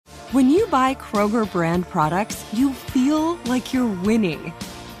When you buy Kroger brand products, you feel like you're winning.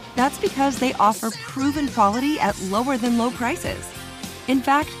 That's because they offer proven quality at lower than low prices. In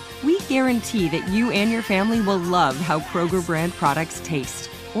fact, we guarantee that you and your family will love how Kroger brand products taste,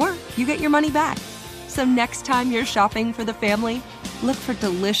 or you get your money back. So next time you're shopping for the family, look for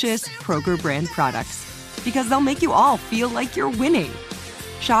delicious Kroger brand products, because they'll make you all feel like you're winning.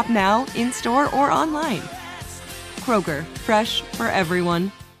 Shop now, in-store, or online. Kroger, fresh for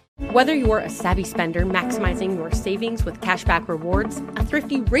everyone. Whether you're a savvy spender maximizing your savings with cashback rewards, a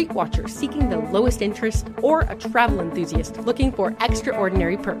thrifty rate watcher seeking the lowest interest, or a travel enthusiast looking for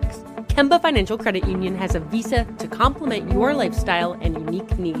extraordinary perks, Kemba Financial Credit Union has a visa to complement your lifestyle and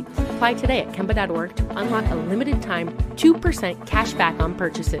unique needs. Apply today at Kemba.org to unlock a limited-time 2% cash back on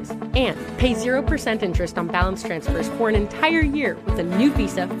purchases and pay 0% interest on balance transfers for an entire year with a new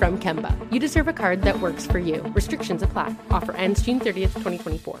visa from Kemba. You deserve a card that works for you. Restrictions apply. Offer ends June 30th,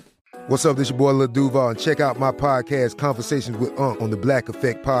 2024. What's up, this your boy Lil Duval, and check out my podcast, Conversations with Unc, on the Black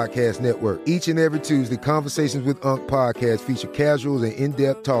Effect Podcast Network. Each and every Tuesday, Conversations with Unc podcast feature casuals and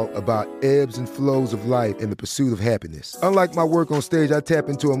in-depth talk about ebbs and flows of life and the pursuit of happiness. Unlike my work on stage, I tap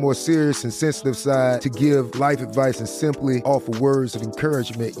into a more serious and sensitive side to give life advice and simply offer words of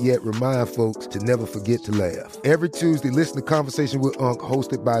encouragement, yet remind folks to never forget to laugh. Every Tuesday, listen to Conversation with Unc,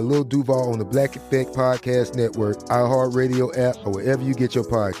 hosted by Lil Duval on the Black Effect Podcast Network, iHeartRadio app, or wherever you get your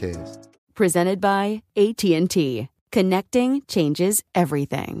podcasts. Presented by AT&T. Connecting changes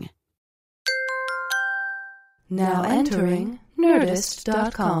everything. Now entering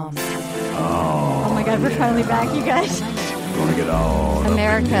Nerdist.com. Oh my God, we're finally back, you guys. Gonna get all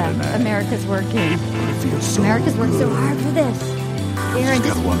America's working. America's worked so hard for this. Aaron,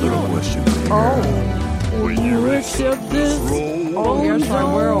 just got one little question. Will you accept this? Oh, yes, I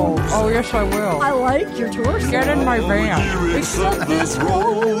will. Oh, yes, I will. I like your torso. Get in my van. Accept this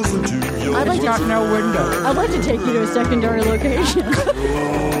rose. It's got no window. I'd like to take you to a secondary location.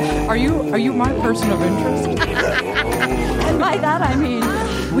 Are you my person of interest? And by that I mean,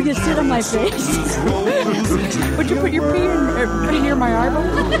 we can sit on my face. Would you put your pee near my eyeball?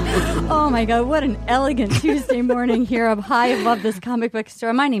 Oh my God, what an elegant Tuesday morning here up high above this comic book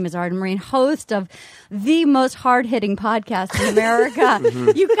store. My name is Arden Marine, host of the most hard-hitting podcast in America.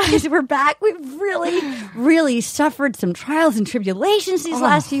 You guys, we're back. We've really suffered some trials and tribulations these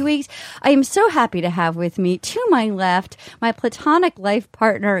last few weeks. I am so happy to have with me, to my left, my platonic life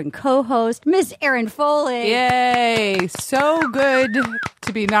partner and co-host, Miss Erin Foley. Yay! So good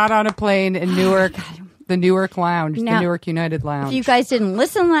to be not on a plane in Newark. The Newark Lounge, the Newark United Lounge. If you guys didn't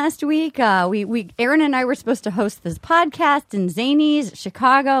listen last week, Aaron and I were supposed to host this podcast in Zanies,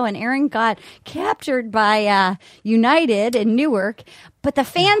 Chicago, and Aaron got captured by United in Newark. But the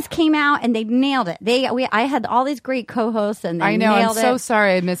fans came out and they nailed it. I had all these great co-hosts and they nailed it. I'm so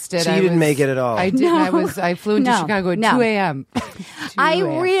sorry I missed it. So you didn't make it at all. I didn't. I flew into Chicago at 2 a.m. I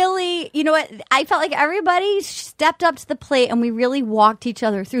really, you know what? I felt like everybody stepped up to the plate and we really walked each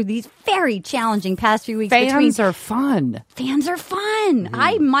other through these very challenging past few weeks. Fans are fun. Fans are fun.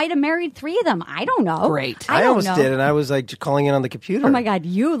 I might have married 3 of them. I don't know. Great. I almost did, and I was like calling in on the computer. Oh my God,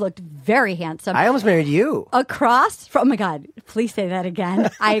 you looked very handsome. I almost married you. Across from, oh my God, please say that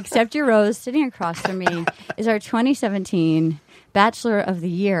again. I accept your rose. Sitting across from me is our 2017 Bachelor of the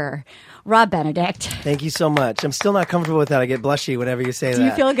Year, Rob Benedict. Thank you so much. I'm still not comfortable with that. I get blushy whenever you say that. Do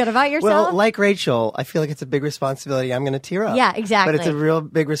you feel good about yourself? Well, like Rachel, I feel like it's a big responsibility. I'm going to tear up. Yeah, exactly. But it's a real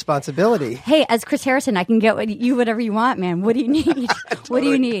big responsibility. Hey, as Chris Harrison, I can get whatever you want, man. What do you need? Totally. What do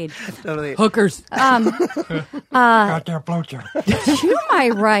you need? Totally. Hookers. Got that blowjob. To my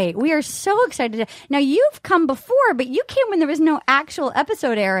right, we are so excited. Now, you've come before, but you came when there was no actual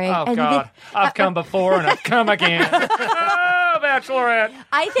episode airing. Oh, God. I've come before and I've come again. Oh, Bachelorette.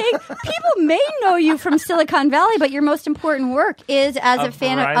 I think people may know you from Silicon Valley, but your most important work is as a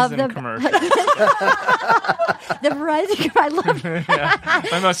fan of the commercial. The Verizon. I love it. Yeah.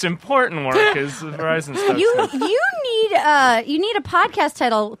 My most important work is the Verizon stuff. You need a podcast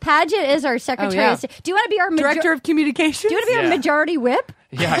title. Paget is our Secretary of State. Do you want to be our Director of Communications? Do you want to be our Majority Whip?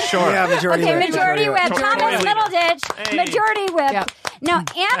 Yeah, sure. Yeah, Majority Whip. Majority Whip. Thomas Middleditch. Hey. Majority Whip. Yep. Now,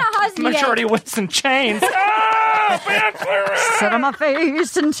 Anna Husnier. Majority Whips and Chains. Sit on my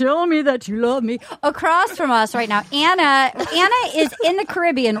face and tell me that you love me. Across from us right now, Anna is in the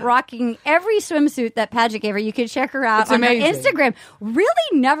Caribbean rocking every swimsuit that Paget gave her. You can check her out on her Instagram. Really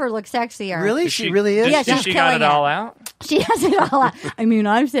never looks sexier. Really? She really is? Yeah, she got it all out? She has it all out. I mean,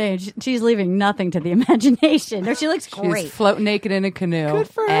 I'm saying she's leaving nothing to the imagination. No, she looks great. She's floating naked in a canoe. Good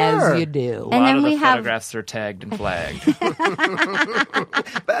for her. As you do. And then we have photographs are tagged and flagged.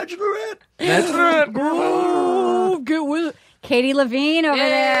 Bachelorette. Bachelorette, girl. Oh, get with it. Katie Levine over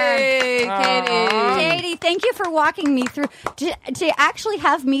there. Hey, Katie. Katie, thank you for walking me through to actually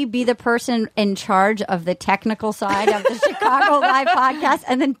have me be the person in charge of the technical side of the Chicago Live podcast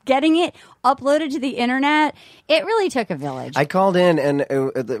and then getting it uploaded to the internet. It really took a village. I called in and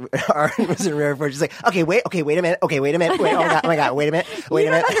Arden was in rare form. She's like, wait a minute. Wait, oh my God, wait a minute. You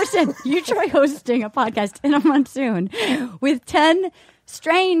don't understand. You try hosting a podcast in a monsoon with 10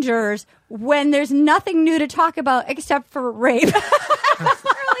 strangers when there's nothing new to talk about except for rape.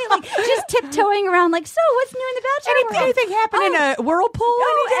 Really, like, just tiptoeing around like, so what's new in the Bachelor world? Anything happen in a whirlpool?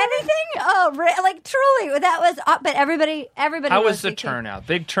 Anything? Oh, like truly, that was. But everybody. How was the turnout?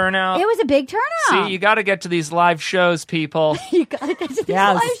 Big turnout. It was a big turnout. See, you got to get to these live shows, people. You got to get to these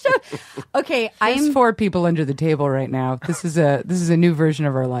live shows. Okay, There's 4 people under the table right now. This is a new version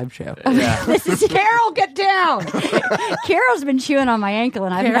of our live show. This is Carol. Get down. Carol's been chewing on my ankle,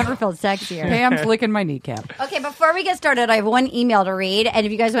 and I've never felt sexier. Pam's licking my kneecap. Okay, before we get started, I have one email to read. And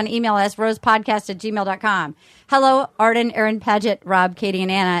if you guys want to email us, rosepodcast@gmail.com. Hello, Arden, Aaron, Paget, Rob, Katie, and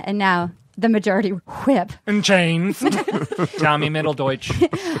Anna. And now, the majority whip. In chains. Tommy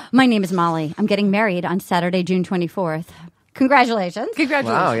Mitteldeutsch. My name is Molly. I'm getting married on Saturday, June 24th. Congratulations.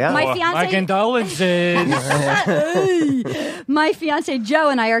 Wow, yeah. My fiance, My condolences. my fiance Joe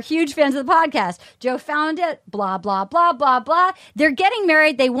and I are huge fans of the podcast. Joe found it, blah, blah, blah, blah, blah. They're getting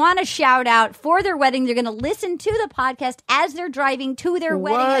married. They want a shout out for their wedding. They're going to listen to the podcast as they're driving to their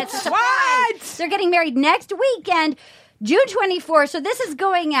wedding. It's a surprise. What? They're getting married next weekend. June 24th. So this is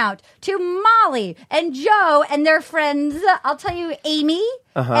going out to Molly and Joe and their friends. I'll tell you, Amy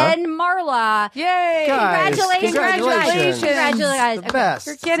and Marla. Yay! Guys, Congratulations. The best.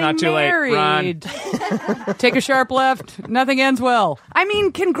 You're getting not too late. married. Take a sharp left. Nothing ends well. I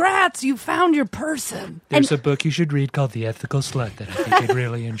mean, congrats. You found your person. There's a book you should read called The Ethical Slut that I think you'd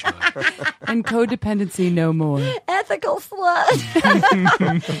really enjoy. And codependency no more. Ethical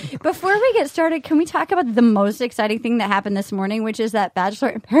slut. Before we get started, can we talk about the most exciting thing that happened this morning, which is that Bachelor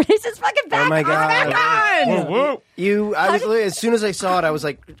in Paradise is fucking back. Oh my God. Back on! As soon as I saw it, I was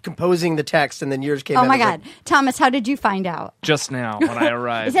like composing the text, and then yours came out. Oh my I was God. Thomas, how did you find out? Just now when I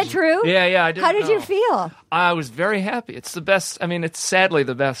arrived. Is that true? Yeah, I didn't How did know. you feel? I was very happy. It's the best. I mean, it's sadly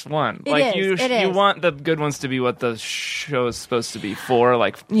the best one. It You is. want the good ones to be what the show is supposed to be for,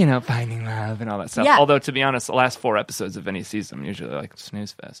 like, finding love and all that stuff. Yeah. Although, to be honest, the last 4 episodes of any season usually like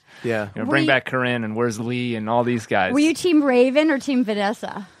snooze fest. Yeah. Bring back Corinne and Where's Lee and all these guys. Were you Team Raven or Team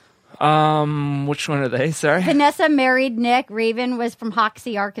Vanessa? Which one are they? Sorry. Vanessa married Nick. Raven was from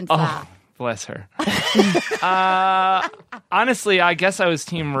Hoxie, Arkansas. Oh, bless her. Honestly, I guess I was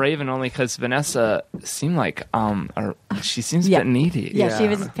Team Raven only because Vanessa seemed like she seems a bit needy. Yeah, she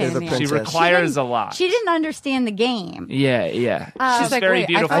was a pain in the the ass. She princess. requires a lot. She didn't understand the game. Yeah. She's like, very wait, I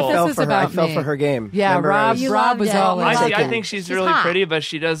beautiful. thought I fell was for her. about I fell me. for her game. Yeah, Remember, I Rob. was- You Rob loved was it. all in. I think she's really hot. pretty, but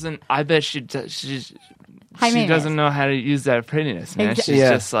she doesn't. I bet she she maintenance. doesn't know how to use that prettiness, man. Exactly. She's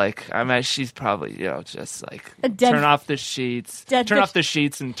Yeah. just like, she's probably, just like, A dead- turn off the sheets, dead turn fish. off the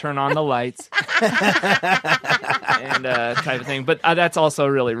sheets and turn on the lights, and type of thing. But that's also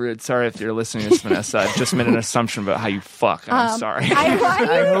really rude. Sorry if you're listening to this, Vanessa. I've just made an assumption about how you fuck. I'm sorry.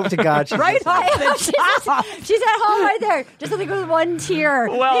 I hope to God she's Right listening. off the top. She's at home right there, just like with one tear,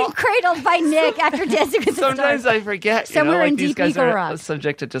 Well- being cradled by Nick after dancing with the Sometimes stars. I forget, Somewhere in these deep guys Eagle are Rock.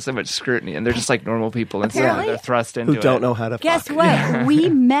 subjected to so much scrutiny, and they're just like normal people, and so Apparently- they're thrust into Who it. don't know how to Guess fuck. what? We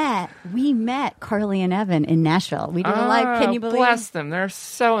met Carly and Evan in Nashville. We did a live. Can you believe? Bless them. They're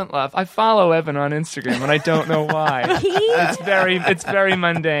so in love. I follow Evan on Instagram, and I don't know why. It's very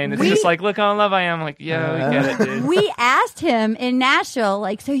mundane. It's just like, look how in love I am. Like, yeah, we get it, dude. We asked him in Nashville,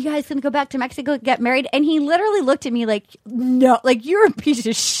 like, so you guys gonna go back to Mexico to get married? And he literally looked at me like, no, like, you're a piece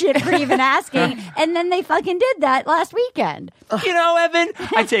of shit for even asking. And then they fucking did that last weekend. Evan,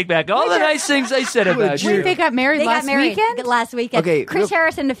 I take back all the nice things I said about Wait, you. they got married They last got married weekend? last weekend. Okay, Chris real-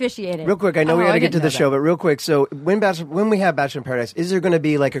 Harrison officiated. Real quick, I know we Oh, got to I get didn't to know the that. show, but real quick, so when we have Bachelor in Paradise, is there going to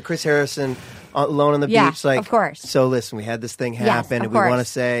be like a Chris Harrison alone on the Yeah, beach? Like, of course. So listen, we had this thing Yes, happen, of and we want to course.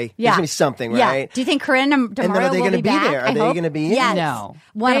 say Yeah. there's going to be something, Yeah. right? Do you think Corinne and then Demario are they will gonna be be back? there? Are I they hope. gonna be in? Yes. No.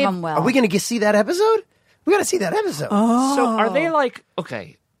 One of them will. Are we going to see that episode? We got to see that episode. So are they like,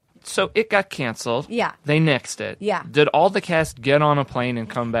 okay, so it got canceled. Yeah. They nixed it. Yeah. Did all the cast get on a plane and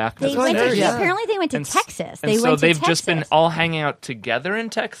come back? They to went to, Texas? Apparently they went to And s- Texas. And They so went to they've Texas. just been all hanging out together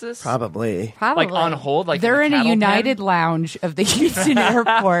in Texas? Probably. Probably. Like on hold? Like They're in a cattle pen? United lounge of the Houston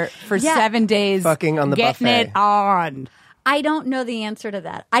airport for Yeah. 7 days. Fucking on the getting buffet. it on. I don't know the answer to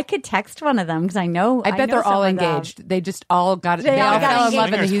that. I could text one of them because I know. I bet know they're all some of them. engaged. They just all got it. They all got fell in love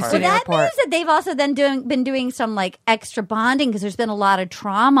in the engaged. Houston Well, that airport. means that they've also then been doing some like extra bonding because there's been a lot of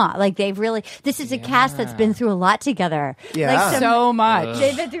trauma. Like they've really. This is a cast that's been through a lot together. Yeah. like So much.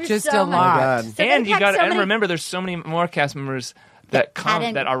 They've been through Just so a much. lot. God. So And they've you had got so and many- remember, there's so many more cast members that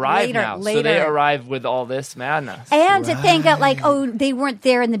hadn't- arrive later- now. So later. they arrive with all this madness. And to think that, like, oh, they weren't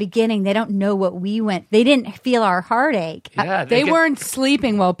there in the beginning. They don't know what we went. They didn't feel our heartache. Yeah, They get- weren't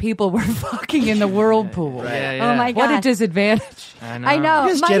sleeping while people were fucking in the whirlpool. Yeah, yeah. Oh my god! What a disadvantage. I know. I know.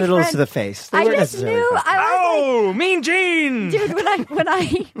 Just My genitals friend- to the face. They I weren't just necessarily knew. first. I was Oh, Mean Gene! like,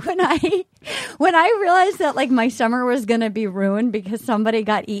 dude, when I realized that like my summer was gonna be ruined because somebody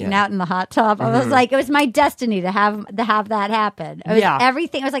got eaten out in the hot tub, I was like, it was my destiny to have that happen. It was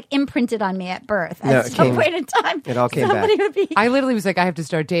everything. It was like imprinted on me at birth. No, At it some came- point in time, it all came somebody back. would be. I literally was like, I have to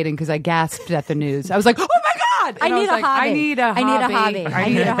start dating because I gasped at the news. I was like, oh my God! I And need was a like, hobby. I need a hobby. I need a hobby. I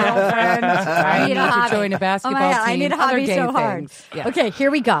need a girlfriend. I need a hobby. to join a basketball oh my God, team. I need a other hobby gay so hard. things. Yeah. Okay,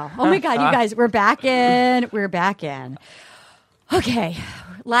 here we go. Oh my God, you guys, we're back in. We're back in. Okay.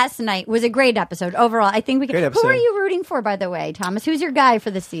 Last night was a great episode overall. I think we can. Great Who episode. are you rooting for, by the way, Thomas? Who's your guy for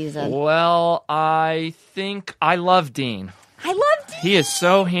the season? Well, I think I love Dean. I love Dean. He is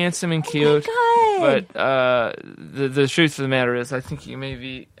so handsome and cute. Oh my God. But the truth of the matter is, I think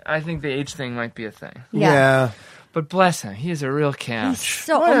I think the age thing might be a thing. Yeah. But bless him, he is a real catch.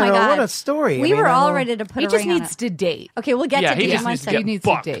 So, What oh my a- God, what a story. We I mean, were I all don't- ready to put He a just ring on needs it. to date. Okay, we'll get Yeah, to he Dean just one needs to second. He needs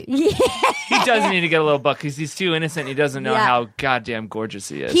bucked. to date. He does need to get a little buck because he's too innocent. He doesn't know Yeah. how goddamn gorgeous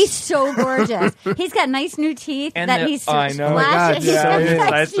he is. He's so gorgeous. He's got nice new teeth And that the- he's I know. Oh my God, flashing. yeah, He's got yeah. nice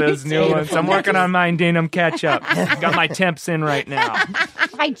That's those new teeth. ones. I'm working on mine, Dean. I'm catch up. Got my temps in right now.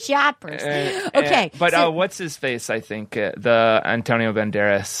 My choppers. And- Okay, but so- what's his face? I think the Antonio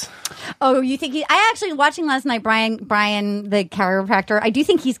Banderas. Oh, you think I actually watching last night, Brian, the chiropractor. I do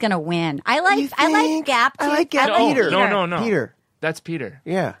think he's going to win. I like Gap. I too. like Gap. Peter. No. Peter. That's Peter.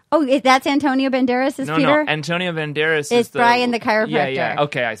 Yeah. Oh, that's Antonio Banderas. Is No, Peter? no. Antonio Banderas Is the Brian the chiropractor. Yeah.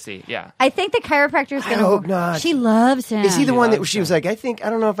 Okay, I see. Yeah. I think the chiropractor is I going to. hope not. She loves him. Is he the one that loves she was him. like, I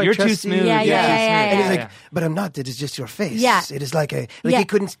don't know if I You're trust too you. smooth. Yeah, You're yeah, too yeah, smooth. yeah, And he's yeah. like, but I'm not. It is just your face. Yeah. It is like Yeah. he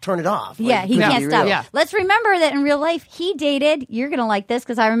couldn't turn it off. Like, Yeah, he couldn't can't be stop. real. Yeah. Let's remember that in real life, he dated. You're going to like this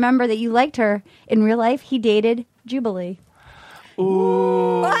because I remember that you liked her in real life. He dated Jubilee.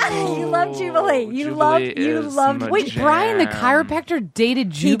 Ooh. You love Jubilee. You Jubilee loved. is my Wait, jam. Brian the chiropractor dated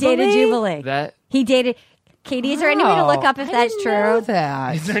Jubilee? He dated Jubilee. That He dated. Katie, is there any way to look up if I that's didn't true? know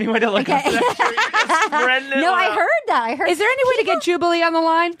that. is there any way to look at that? Spreading it No, I out. heard that. I heard. Is there any way to get Jubilee on the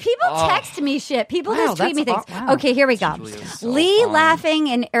line? People text me shit. People Wow, just tweet me that's things. wow. Okay, here we go. Jubilee is so Lee fun. laughing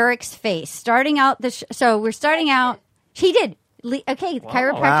in Eric's face. Starting out the so we're starting out. He did. Lee, okay,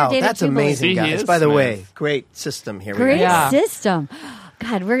 chiropractor Wow, dated that's Jubilee. amazing, See, he guys. is By the smooth. way, great system here. Great Yeah. system.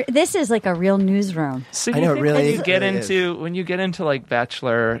 God, this is like a real newsroom. So I you know, it think really- when you get it really is. into when you get into like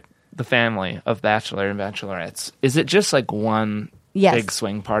Bachelor, the family of Bachelor and Bachelorettes, is it just like one Yes. big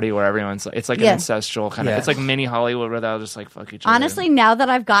swing party where everyone's it's like Yes. an ancestral kind of Yeah. it's like mini Hollywood where they'll just like fuck each other. Honestly, now that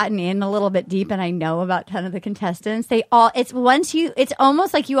I've gotten in a little bit deep and I know about 10 of the contestants, it's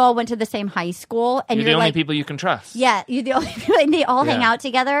almost like you all went to the same high school and you're you're the only like, people you can trust. yeah, you're the only people, and they all hang Yeah. out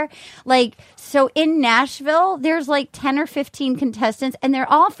together. Like, so in Nashville, there's like 10 or 15 contestants, and they're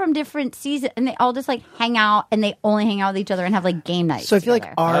all from different seasons, and they all just like hang out, and they only hang out with each other and have like game nights. So I feel like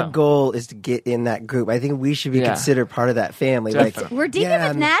together. our Oh. goal is to get in that group. I think we should be Yeah. considered part of that family. Definitely. Like We're deep in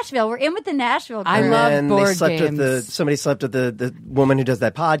with Nashville. We're in with the Nashville group. I and love then board they slept games. with somebody slept with the woman who does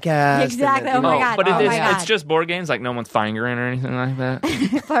that podcast. Exactly. And then, Oh my you know, God. But Oh my God. it's just board games, like no one's fingering or anything like that.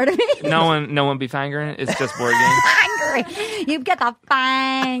 Part of me. no one be fingering. It's just board games. Fingering. You get the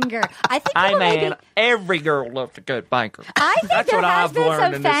finger. I think I people man, maybe- every girl loves a good banker. I think That's there what has I've been learned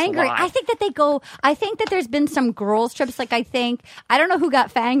some in this fangering. life. I think that I think that there's been some girls trips. Like I don't know who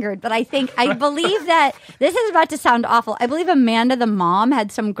got fangered, but I believe that this is about to sound awful. I believe Amanda the mom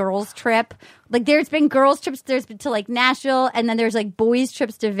had some girls trip. Like there's been girls trips. There's been to like Nashville, and then there's like boys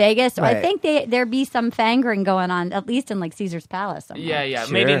trips to Vegas. So I Right. think there be some fangering going on, at least in like Caesar's Palace. Somewhere. Yeah.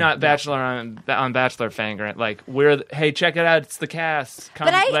 Sure. Maybe not Bachelor on Bachelor fangering. Like hey, check it out. It's the cast. Come,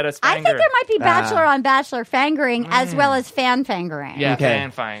 But let us I fanger. think there might be Bachelor on Bachelor fangering as well as fan fangering. Yeah, Okay.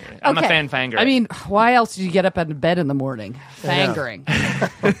 fan fangering. I'm a Okay. fan fanger. I mean, why else did you get up out of bed in the morning? Fangering.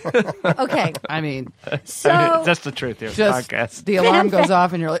 Okay. I mean, So that's the truth here. just Podcast. the alarm goes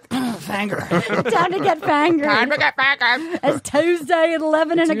off and you're like, Fanger. time to get fangered. Time to get Fanger. It's Tuesday at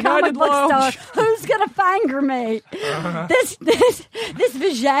 11 in a It's comic United book Lounge. store. Who's gonna fanger me? This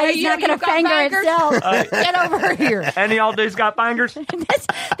Vijay is not gonna fanger itself. Get over here. Any all dudes got fingers? this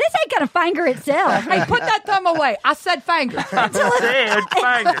ain't gonna fanger itself Hey, put that thumb away. I said Fanger. Said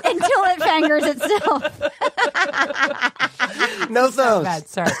fingers. until it fangers itself. No thumbs. Bad,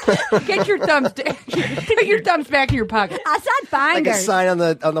 sorry. Get your thumbs. Put your thumbs back in your pocket. I said Like a fangers. sign on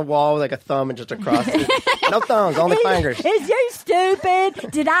the wall with like a thumb and just across it. No thumbs, only fingers. Is you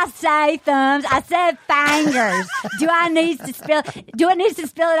stupid? Did I say thumbs? I said fingers. Do I need to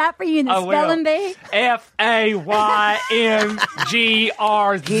spell it out for you in the I will. spelling bee?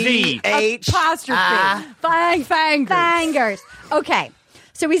 FAYNGRZ. Apostrophe. Fangers. Fangers. Okay.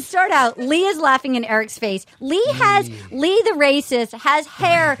 So we start out. Lee is laughing in Eric's face. Lee the racist has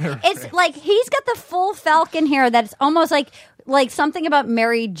hair. It's like he's got the full falcon hair that's almost like something about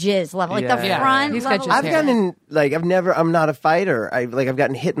Mary Jizz level, like the Yeah. front He's got level. just I've gotten I'm not a fighter. I've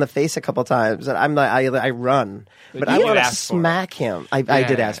gotten hit in the face a couple times, and I run, but I you want to asked for it. smack him. I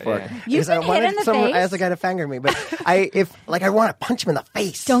did ask for it. You've Because I been hit wanted in the someone- face? I asked the guy to finger me, but I want to punch him in the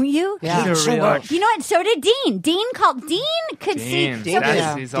face. Don't you? Yeah. He's a So- real- you know what? So did Dean. Dean could Dean, see. So,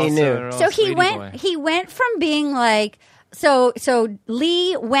 that's- he's Dean also knew. a real so he sweetie went. boy. He went from being like. So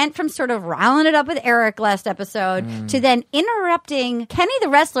Lee went from sort of riling it up with Eric last episode to then interrupting Kenny the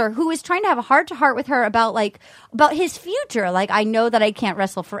wrestler, who was trying to have a heart-to-heart with her about his future. Like, I know that I can't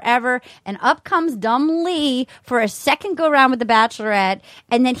wrestle forever, and up comes dumb Lee for a second go-round with the Bachelorette,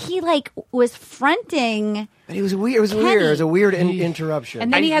 and then he was fronting. But it was weird. It was weird. It was a weird interruption.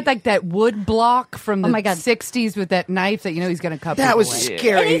 And then he had like that wood block from the Oh my God. 60s with that knife that he's going to cut. that people was with. And he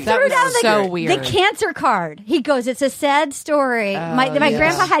scary. That threw was down so the weird. cancer card. He goes, "It's a sad story. My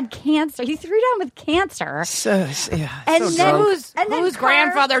grandpa had cancer. He threw down with cancer, So, yeah, and so then drunk. Whose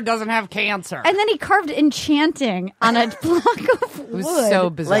grandfather doesn't have cancer? And then he carved enchanting on a block of wood. It was so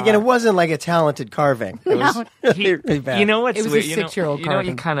bizarre. and it wasn't like a talented carving. It was really bad. You know what's It was a weird? 6-year-old You know what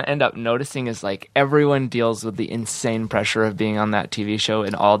you carving. kind of end up noticing is like everyone deals with the insane pressure of being on that TV show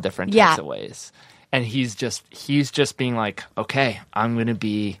in all different types of ways, and he's just being like, okay,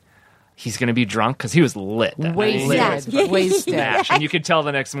 he's gonna be drunk because he was lit, that night. wasted. Yeah. Wasted. Smash. And you could tell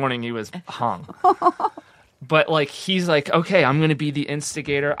the next morning he was hung. But he's like, okay, I'm gonna be the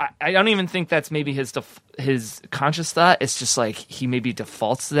instigator. I don't even think that's maybe his conscious thought. It's just like he maybe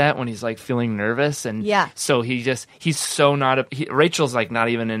defaults to that when he's like feeling nervous, and so he's so not. Rachel's like not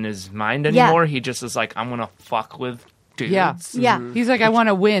even in his mind anymore. He just is like, I'm gonna fuck with dudes. Yeah. He's like, I want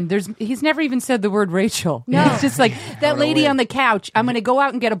to win. He's never even said the word Rachel. No. It's just like that lady on the couch. I'm going to go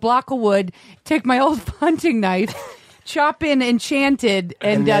out and get a block of wood, take my old hunting knife, chop in Enchanted,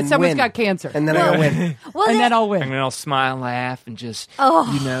 and then someone's win. got cancer. And then I win. and then I'll And win. then I'll smile, laugh, and just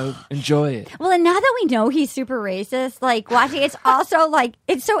enjoy it. Well, and now that we know he's super racist, watching, it's also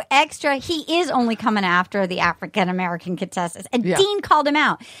it's so extra. He is only coming after the African American contestants, and Dean called him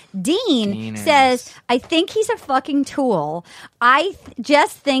out. Dean says, "I think he's a fucking tool. I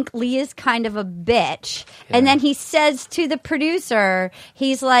just think Lee is kind of a bitch." And then he says to the producer,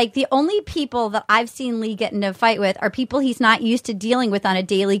 he's like, "The only people that I've seen Lee get into a fight with are people he's not used to dealing with on a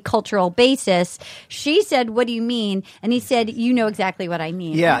daily cultural basis." She said, "What do you mean?" And he said, "You know exactly what I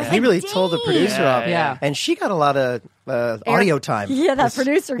mean." Yeah, I was he like, really told the producer off. Yeah. And she got a lot of audio time. Yeah, that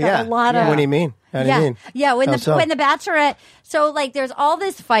producer got a lot of. What do you mean? How do you mean? Yeah, when How so? when the Bachelorette, so there's all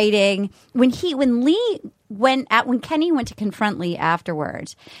this fighting when Kenny went to confront Lee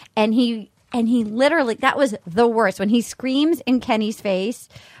afterwards, and he literally, that was the worst when he screams in Kenny's face.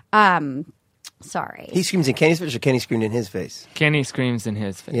 Sorry, He screams in Kenny's face, or Kenny screamed in his face? Kenny screams in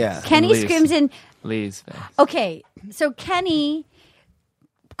his face. Yeah. Kenny screams in. Lee's face. Okay, so Kenny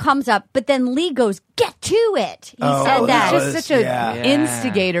comes up, but then Lee goes, "Get to it." He said that. He's just such an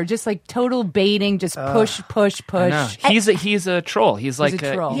instigator, just like total baiting, just push. No, he's a troll. He's like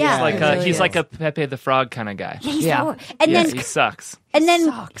a troll. Yeah. he's like a Pepe the Frog kind of guy. He's Yeah. the worst. And Yes, then he sucks. And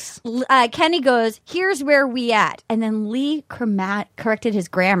then Kenny goes, "Here's where we at." And then Lee corrected his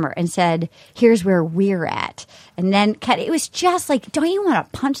grammar and said, "Here's where we're at." And then Kenny, it was just like, don't you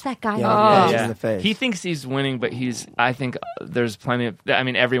want to punch that guy? In the face. He thinks he's winning, but I think there's plenty of. I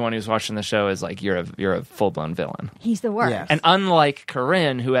mean, everyone who's watching the show is like, you're a full blown villain. He's the worst. Yeah. And unlike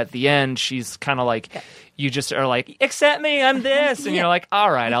Corinne, who at the end she's kind of like, you just are like, accept me, I'm this, and you're like,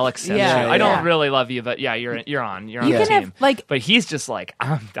 all right, I'll accept you. I don't really love you, but you're on the team. But he's just like,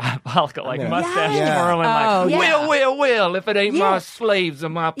 I'm diabolical, like mustache twirling, like, will, if it ain't my slaves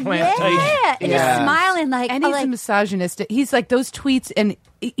and my plantation. And just smiling like, and he's a misogynist. He's like those tweets, and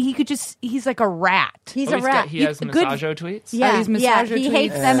he's like a rat. He's a rat. He has misogyno tweets. Yeah, he's misogyno he tweets.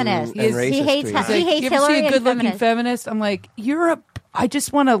 hates feminists. He hates you ever Hillary see a and good-looking feminist? I'm like, I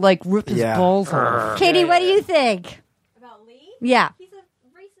just want to like rip his balls off. Katie, what do you think about Lee? Yeah. He's a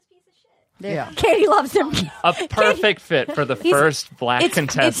racist piece of shit. Yeah. Katie loves him. A perfect fit for the first black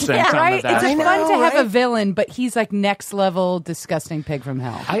contestant on right? The Bachelor. It's fun to have a villain, but he's like next level disgusting pig from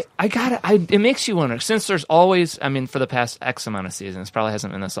hell. It makes you wonder, since there's always, I mean, for the past X amount of seasons, probably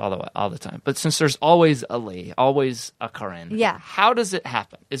hasn't been this all the time, but since there's always a Lee, always a Corinne, how does it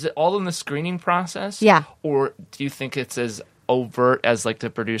happen? Is it all in the screening process? Yeah. Or do you think it's as overt as like the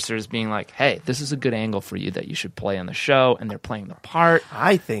producers being like, hey, this is a good angle for you that you should play on the show, and they're playing the part?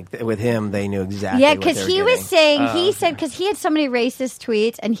 I think that with him, they knew exactly Yeah, what they were because he getting. was saying, he said, because he had so many racist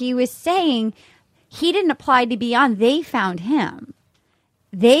tweets, and he was saying he didn't apply to be on. They found him.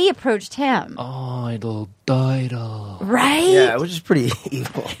 They approached him. Idol. Right? Yeah, which is pretty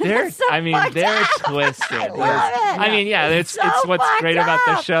evil. They're twisted. I love it. I mean, yeah, it's what's great about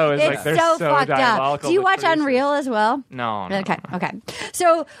the show is like they're so diabolical. Do you watch Unreal as well? No. Okay.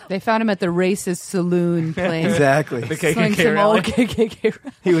 So they found him at the racist saloon playing Exactly. The playing KKK some rally. old KKK.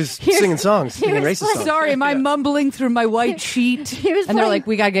 He was singing songs, singing racist songs. Sorry, am I mumbling through my white sheet? was And they're playing like,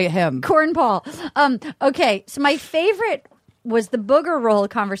 we gotta get him. Corn Paul. Okay, so my favorite was the booger roll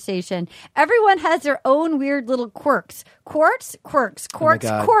conversation. Everyone has their own weird little quirks. Quirks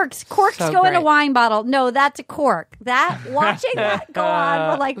So go in a great. wine bottle. No, that's a cork. Watching that go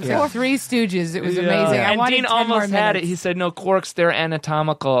on for like four. Three Stooges. It was amazing. I And wanted Dean 10 more almost had it. minutes. He said, "No quarks, they're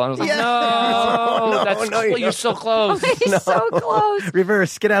anatomical." And I was like, "No, you're so close." He's so close.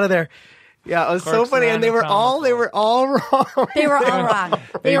 Reverse, get out of there. Yeah, it was so Quirks funny, are and they were all wrong. They were all wrong.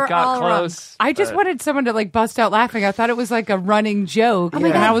 They were got all close. I just wanted someone to like bust out laughing. I thought it was like a running joke. And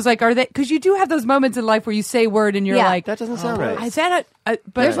I was like, are they? Because you do have those moments in life where you say a word and you're like, That doesn't sound right. is that but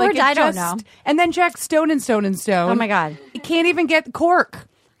There's like words it I don't just- know. And then Jack Stone and Stone and Stone. Oh my God. He can't even get cork.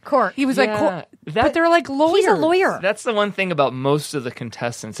 He was like, Yeah. but they're like lawyers. He's a lawyer. That's the one thing about most of the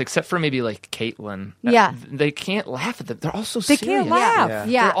contestants, except for maybe like Caitlyn. Yeah. They can't laugh at them. They're all so They serious. can't laugh.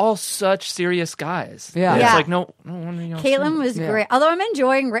 Yeah. They're all such serious guys. Yeah. It's Yeah. like, no wonder y'all Caitlin see- was great. Although I'm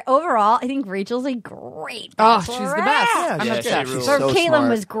enjoying overall, I think Rachel's a great. Oh, she's the best. bachelorette. I'm Yeah, obsessed. she rules. So Caitlin smart.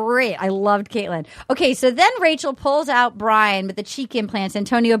 was great. I loved Caitlin. Okay, so then Rachel pulls out Brian with the cheek implants,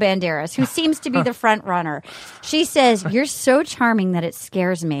 Antonio Banderas, who seems to be the front runner. She says, "You're so charming that it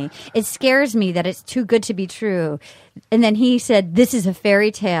scares me. It scares me that it's too good to be true." And then he said, "This is a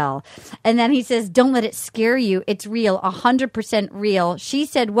fairy tale." And then he says, "Don't let it scare you. It's real, 100% real." She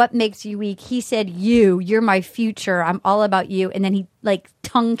said, "What makes you weak?" He said, "You're my future. I'm all about you." And then he like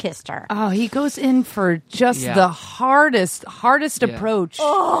tongue kissed her. Oh, he goes in for just Yeah. the hardest approach.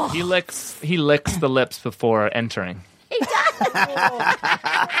 He licks the lips before entering. He does.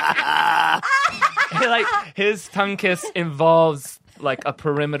 Like his tongue kiss involves like a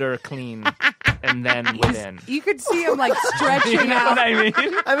perimeter clean and then within. You could see him like You stretching know out. what I mean?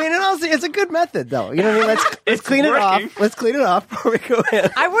 I mean, and also, it's a good method, though. You know what I mean? Let's It's clean it working. off. Let's clean it off before we go in.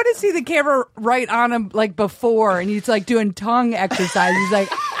 I want to see the camera right on him like before, and he's like doing tongue exercise. He's like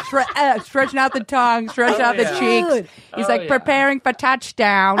stretching out the tongue, stretching out the cheeks. He's like preparing for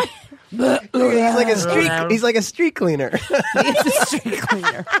touchdown. He's like a street. He's like a street cleaner. He's a street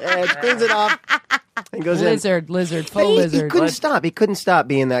cleaner. And cleans it off and goes Lizard, in. full He lizard. couldn't stop. He couldn't stop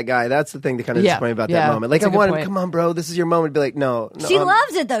being that guy. That's the thing that kind of Yeah, disappointed about yeah, that moment. Like, that's I a good wanted, point. come on, bro, this is your moment. Be like, no. She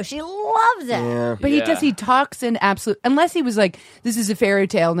loves it though. She loves it. Yeah. But he talks in absolute, unless he was like, this is a fairy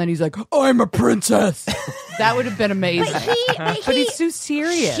tale, and then he's like, I'm a princess. That would have been amazing. But he's so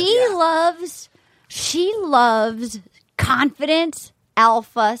serious. She loves confidence,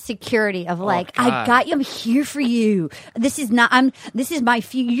 alpha, security of like, I got you. I'm here for you. This is my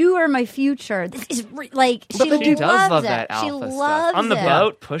you are my future. This is like, she She does loves love it. that alpha She stuff. loves On the it.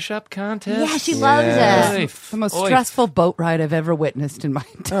 boat, push-up contest. Yeah, she loves it. the most stressful boat ride I've ever witnessed in my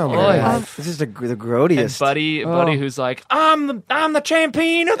Oh, time. my God. This is the grodiest. And Buddy, who's like, I'm the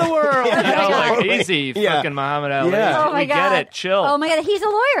champion of the world. You know, like easy, fucking Muhammad Ali. Yeah. Oh my we God. get it. Chill. Oh my God. He's a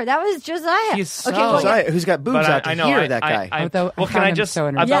lawyer. That was Josiah. He's so- Josiah, who's got boobs But out to here, that guy. Although I Well, can found I him just so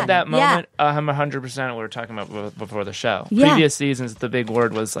about entertaining. that Yeah. moment? I'm 100% what we were talking about before the show. Yeah. Previous seasons, the big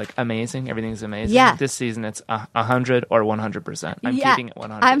word was like amazing. Everything's amazing. Yeah. This season, it's 100 or 100%. I'm Yeah. keeping it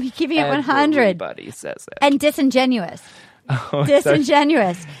 100. I'm keeping it 100. Everybody says that. And disingenuous. Oh,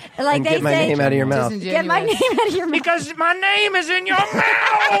 Disingenuous. Like and they get my say, name out of your mouth. Get my name out of your mouth. Because my name is in your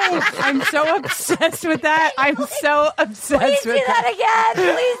mouth. I'm so obsessed with that. I'm so obsessed Please with do that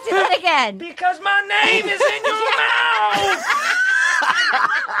again. Please do that again. Because my name is in your mouth.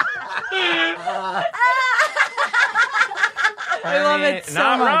 I love it so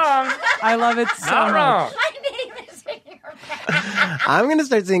not much. Wrong. I love it so Not much. wrong. My name is in your mouth. I'm going to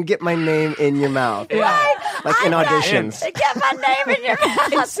start saying, get my name in your mouth. Yeah. Like in auditions. Get my name in your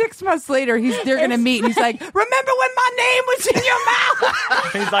mouth. And 6 months later, they're going to meet, and he's like, remember when my name was in your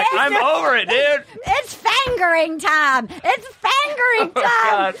mouth? He's like, I'm over it, dude. It's fingering time. It's fingering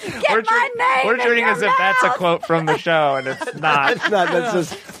time. Get We're my name We're in treating your as if that's a mouth. quote from the show, and it's not. It's not. That's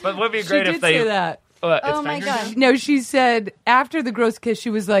just. But it would be She great did if they. say that. What, it's Oh my fingering God. him? No, she said after the gross kiss,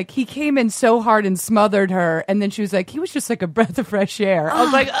 she was like, he came in so hard and smothered her. And then she was like, he was just like a breath of fresh air. I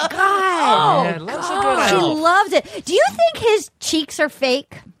was like, God. Yeah, loves a good She elf. loves it. Do you think his cheeks are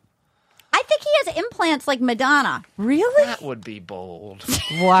fake? I think he has implants like Madonna. really? That would be bold.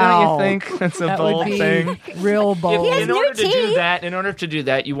 Wow. Don't you think that's a That bold would be thing? real bold. has In new order to do teeth.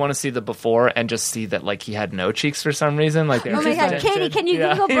 that, you want to see the before and just see that like he had no cheeks for some reason. Like Oh my God, Katie, can you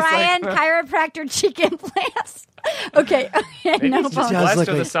Google He's Brian like, chiropractor cheek implants? Okay, Maybe no he's just problem. Does blessed look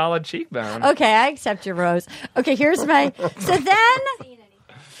with a like- solid cheekbone. Okay, I accept your rose. Okay, here's my.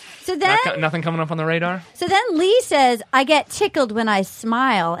 So then, Nothing coming up on the radar. So then Lee says, I get tickled when I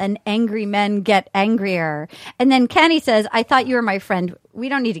smile, and angry men get angrier. And then Kenny says, I thought you were my friend. We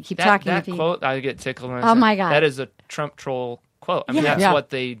don't need to keep talking. That if you... quote, I get tickled. When I Oh say- my God. that is a Trump troll quote. I mean, Yeah. that's Yeah. what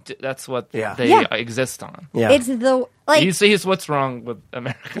they. That's what Yeah. they Yeah. exist on. Yeah. It's the like. You see, what's wrong with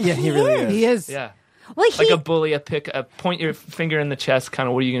America? Yeah, he really is. He is. Yeah. Well, Like a bully, a point your finger in the chest, kind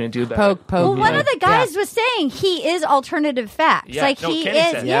of. What are you going to do about Poke, it? poke. Well, one yeah. of the guys was saying he is alternative facts. Yeah, Like no, he Kenny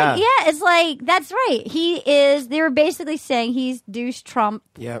is. said Yeah. that. yeah, it's like that's right. He is. They were basically saying he's douche Trump.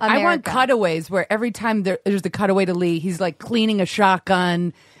 Yep. America. I want cutaways where every time there's the cutaway to Lee, he's like cleaning a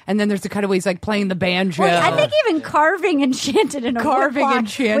shotgun, and then there's the cutaway, he's like playing the banjo. Well, I think even carving enchanted in a Carving woodblock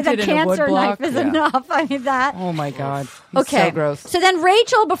enchanted with a in a cancer woodblock? knife is Yeah. enough. I mean that. Oh my God. He's Okay. so gross. So then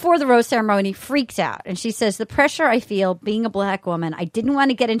Rachel, before the rose ceremony, freaks out. And she says, the pressure I feel being a black woman, I didn't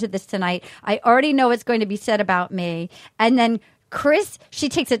want to get into this tonight. I already know what's going to be said about me. And then she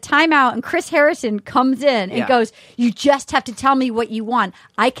takes a timeout, and Chris Harrison comes in and Yeah. goes, you just have to tell me what you want.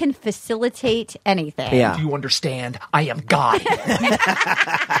 I can facilitate anything. Yeah. Do you understand? I am God.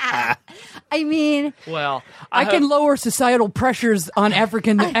 I mean, Well, I can lower societal pressures on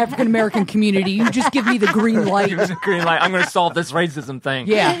African American community. You just give me the green light. Give us a green light. I'm going to solve this racism thing.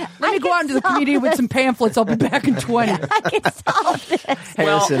 Yeah. Let me go out into the community with some pamphlets. I'll be back in 20. I can solve this.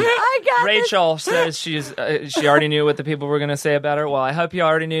 Harrison. I got this. Rachel says she already knew what the people were going to say about her. Well, I hope you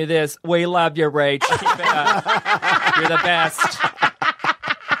already knew this. We love you, Rach. Keep it up. You're the best.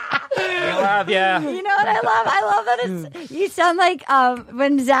 We love you. You know what I love? I love that it's you sound like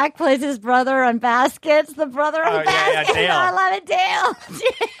when Zach plays his brother on Baskets, the brother on Oh, yeah, Baskets. Dale. I love it, Dale.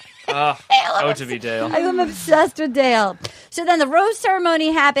 Oh, to be Dale. I'm obsessed with Dale. So then the rose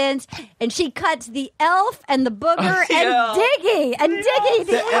ceremony happens, and she cuts the elf and the booger elf. and Diggy. And Diggy,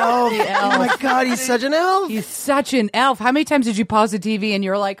 the elf. Oh my God, he's such an elf. He's such an elf. How many times did you pause the TV and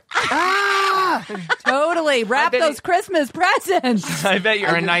you're like, totally, wrap bet those Christmas presents? I bet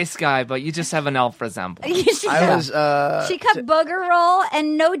you're a nice guy, but you just have an elf resemblance. she, I was. she cut booger roll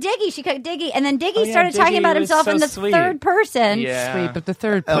and no Diggy. She cut Diggy, and then Diggy yeah, started talking Diggy about was himself so in the sweet. third person. Yeah. Sweet, but the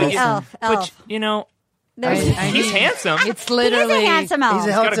third Elf. person. Elf. But, you know, There's- he's handsome. It's he is literally. a handsome elf.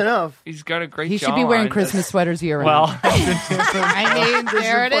 He's a Helton elf. He's got a great He should be wearing jawline. Christmas sweaters year round. Well, I mean,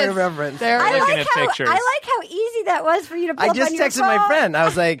 there it Point is. of reference. There I it is. looking like at how pictures. I like how easy that was for you to pull I up just on your texted my phone. friend. I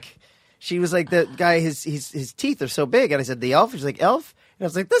was like, she was like, the guy, his teeth are so big. And I said, the elf? She's like, elf? And I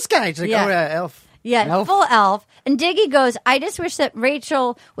was like, this guy. She's like, Yeah. oh, yeah, elf. Yeah, Elf. full elf. And Diggy goes, I just wish that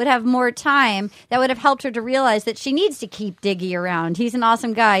Rachel would have more time. That would have helped her to realize that she needs to keep Diggy around. He's an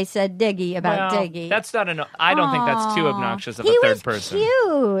awesome guy, said Diggy about well, Diggy. that's not an. I don't think that's too obnoxious of he a third was person.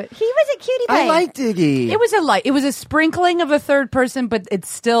 cute. He was a cutie pie. I like Diggy. It was a sprinkling of a third person, but it's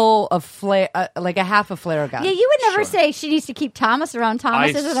still a flare, like a half a flare guy. Yeah, you would never say she needs to keep Thomas around.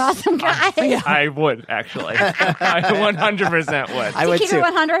 Thomas I- is an awesome guy. I would actually. I 100% would. I would keep too. it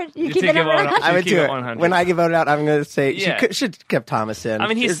 100. You keep take it it 100. 100. I would keep do it it. 100. When I get voted out, I'm going to say Yeah. should have kept Thomas in. I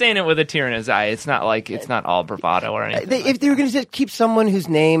mean, he's saying it with a tear in his eye. It's not like it's not all bravado or anything. If they were going to keep someone whose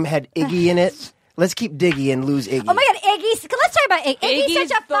name had Iggy in it, let's keep Diggy and lose Iggy. Oh my God, Iggy! Let's talk about Iggy. Iggy's Iggy's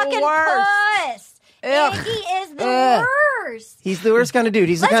such a the fucking worst. puss. Ugh. Iggy is the Ugh. worst. He's the worst kind of dude.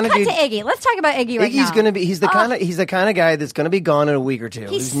 He's Let's the kind of cut dude. to Iggy. Let's talk about Iggy right now. Iggy's gonna be. He's the kind of guy that's gonna be gone in a week or two.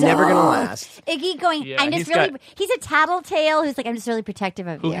 He's never gonna last. Iggy going. Yeah, I'm just he's a tattletale who's like, I'm just really protective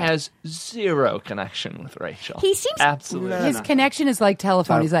of Who you. has zero connection with Rachel. He seems absolutely. His connection is like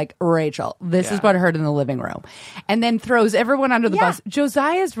telephone. He's like, Rachel, this is what I heard in the living room. And then throws everyone under the bus.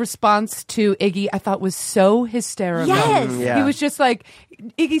 Josiah's response to Iggy, I thought, was so hysterical. Yes. He was just like,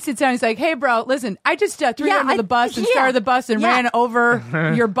 Iggy sits down. He's like, hey, bro, listen, I just threw you under the bus and started the bus and ran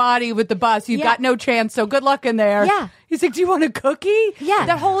over your body with the bus. You got no chance, so good luck in there. Yeah. He's like, do you want a cookie? Yeah.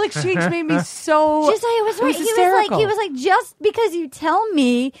 That whole exchange made me so Josiah was right. He was like, just because you tell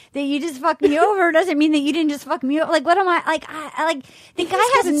me that you just fucked me over doesn't mean that you didn't just fuck me over. Like, what am I like? I like the guy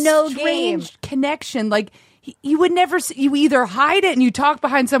has no game connection. Like, you would never. You either hide it and you talk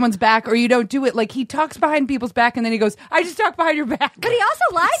behind someone's back, or you don't do it. Like, he talks behind people's back, and then he goes, "I just talked behind your back." But he also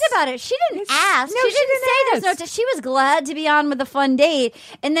lies about it. She didn't ask. No, she didn't say there's no. She was glad to be on with a fun date,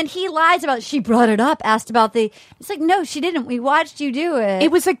 and then he lies about it. She brought it up, asked about the. It's like, no, she didn't. We watched you do it.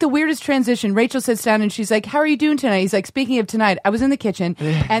 It was like the weirdest transition. Rachel sits down and she's like, "How are you doing tonight?" He's like, "Speaking of tonight, I was in the kitchen,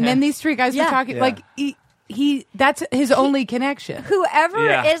 and then these three guys were talking like." He that's his only connection. Whoever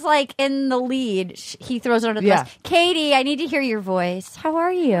is like in the lead, he throws it under the bus. Katie, I need to hear your voice. How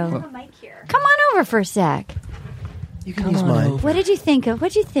are you? I have a mic here. Come on over for a sec. You can use mine. What did you think of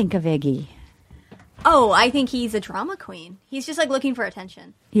Iggy? Oh, I think he's a drama queen. He's just like looking for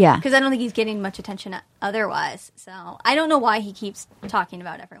attention. Yeah. Because I don't think he's getting much attention otherwise. So I don't know why he keeps talking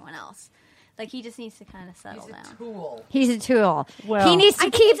about everyone else. Like, he just needs to kind of settle down. He's a tool. Well, he needs to I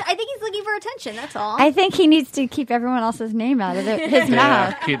think he's looking for attention. That's all. I think he needs to keep everyone else's name out of his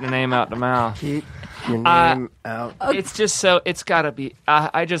mouth. Keep the name out the mouth. Keep your name out. It's just so. It's got to be.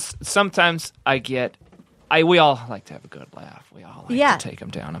 I just sometimes we all like to have a good laugh. We all like to take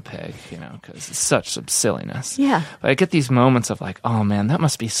them down a peg, because it's such some silliness. Yeah. But I get these moments of like, oh man, that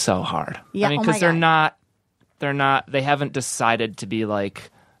must be so hard. Yeah. I mean, because they haven't decided to be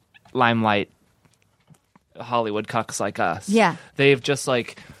like limelight Hollywood cucks like us. Yeah. They've just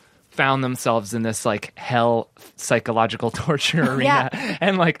like found themselves in this like hell psychological torture arena,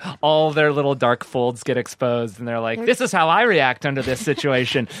 and like all their little dark folds get exposed, and they're like, this is how I react under this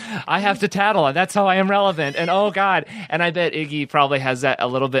situation. I have to tattle, and that's how I am relevant, and oh god. And I bet Iggy probably has that a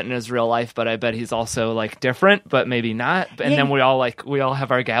little bit in his real life, but I bet he's also like different, but maybe not. And then we all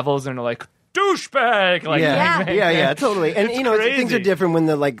have our gavels and are like, douchebag. Like, yeah, totally. And crazy. Things are different when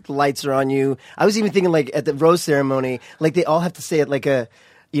the like lights are on you. I was even thinking like at the rose ceremony, like they all have to say it like a,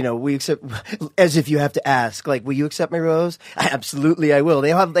 we accept, as if you have to ask, like, will you accept my rose? Absolutely, I will.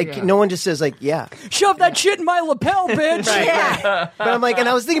 They all have like, no one just says like, yeah. Shove that shit in my lapel, bitch. Right. But I'm like, and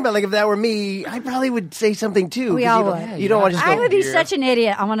I was thinking about like, if that were me, I probably would say something too. We all would. You don't want to just go, I would be such an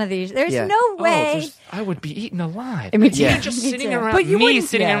idiot on one of these. There's no way. I would be eaten alive. I mean, just sitting around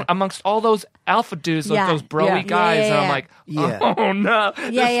sitting amongst all those alpha dudes, like those broy guys, and I'm like, oh no.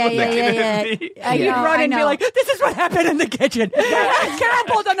 Yeah. You'd run and be like, this is what happened in the kitchen. Carol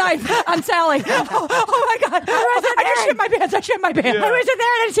pulled a knife on Sally. Oh my god. I just shit my pants. Who was it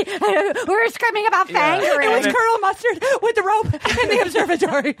there? We were screaming about Fanger. It was Colonel Mustard with the rope in the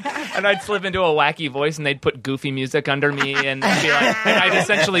observatory. And I'd slip into a wacky voice, and they'd put goofy music under me, and be like, and I'd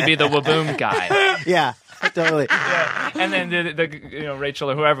essentially be the waboom guy. Yeah. Totally. Yeah. And then the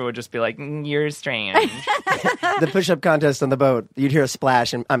Rachel or whoever would just be like, you're strange. The push-up contest on the boat, you'd hear a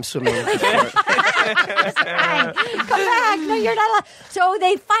splash, and I'm swimming. Come back. No, you're not allowed. So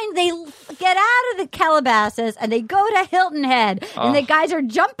they get out of the Calabasas and they go to Hilton Head, and the guys are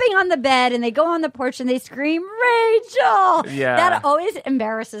jumping on the bed, and they go on the porch and they scream, Rachel. Yeah. That always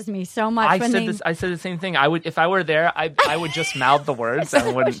embarrasses me so much. I said the same thing. I would, if I were there, I would just mouth the words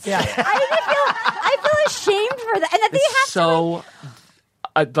and wouldn't. I feel ashamed for that, and that they have so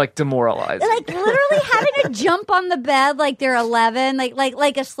like demoralizing. Like literally having to jump on the bed like they're 11,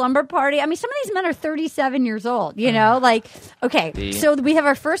 like a slumber party. I mean, some of these men are 37 years old. Like okay. Dean. So we have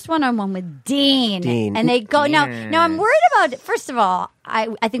our first one-on-one with Dean, and they go now. I'm worried about. First of all,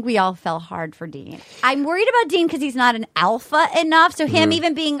 I think we all fell hard for Dean. I'm worried about Dean because he's not an alpha enough. So him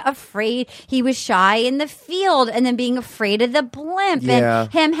even being afraid, he was shy in the field, and then being afraid of the blimp,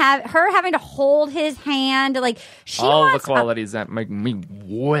 and her having to hold his hand, like all the qualities that make me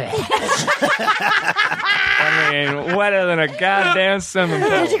wet. I mean, wetter than a goddamn swimming pool.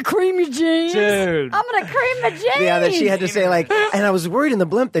 Did you cream your jeans? Dude. I'm going to cream my jeans. Yeah, that she had to say like, and I was worried in the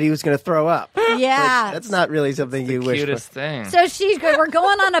blimp that he was going to throw up. Yeah. Like, that's not really something you wish for. Cutest thing. So she's good. We're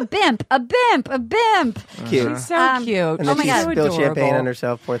going on a bimp. Cute. So cute. And then she spilled champagne on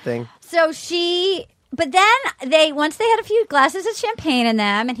herself, poor thing. So she But then once they had a few glasses of champagne in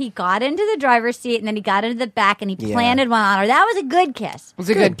them, and he got into the driver's seat, and then he got into the back, and he planted one on her. That was a good kiss. It was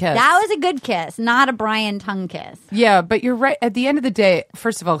a good kiss. That was a good kiss, not a Brian tongue kiss. Yeah, but you're right. At the end of the day,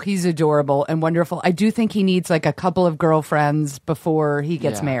 first of all, he's adorable and wonderful. I do think he needs like a couple of girlfriends before he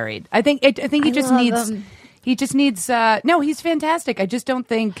gets married. I think he just needs. Him. He just needs. No, he's fantastic. I just don't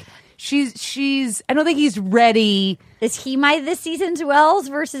think she's. I don't think he's ready. Is he this season's Wells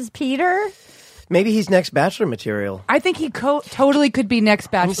versus Peter? Maybe he's next Bachelor material. I think he totally could be next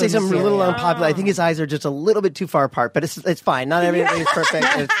Bachelor. I'm say something a little unpopular. I think his eyes are just a little bit too far apart, but it's fine. Not everything is perfect.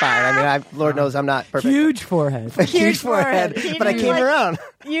 It's fine. I mean, Lord knows I'm not perfect. Huge forehead. Huge forehead. But I came around.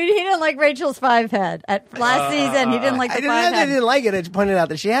 He didn't like Rachel's 5-head at last season. He didn't like the 5-head. I didn't like it. I just pointed out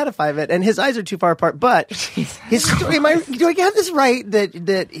that she had a 5-head, and his eyes are too far apart. But his story, do I have this right?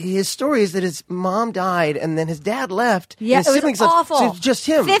 That his story is that his mom died, and then his dad left. Yeah, and his it was awful. So it's just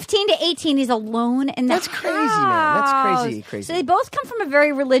him. 15 to 18, he's alone in the That's crazy, man. That's crazy. So they both come from a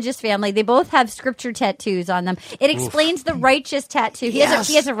very religious family. They both have scripture tattoos on them. It explains the righteous tattoo. He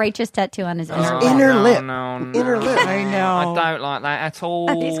has a righteous tattoo on his inner lip. No. Inner lip. I know. I don't like that at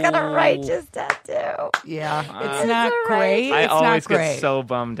all. He's got a righteous tattoo. Yeah, it's not great. I It's always not great. get so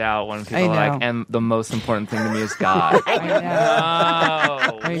bummed out when people are I know. like, and the most important thing to me is God. I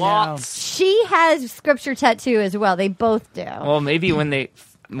know. I know. What? She has scripture tattoo as well. They both do. Well, maybe when they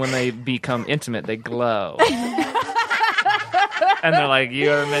become intimate, they glow. And they're like,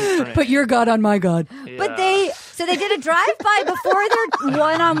 you're meant for me. Put your God on my God. Yeah. But they did a drive-by before their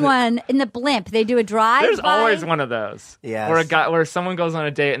one-on-one in the blimp. They do a drive-by. There's always one of those. Yes. Where someone goes on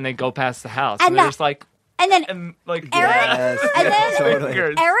a date and they go past the house and they're just like, and then Eric, and then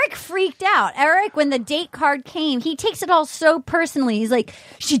totally. Eric freaked out. Eric, when the date card came, he takes it all so personally. He's like,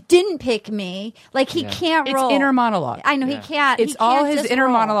 she didn't pick me. Like, he can't It's roll. inner monologue. I know, he can't. It's he all can't his just inner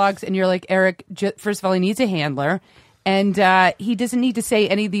roll. monologues, and you're like, Eric, first of all, he needs a handler, and he doesn't need to say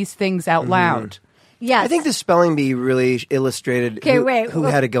any of these things out loud. Yes. I think the spelling bee really illustrated who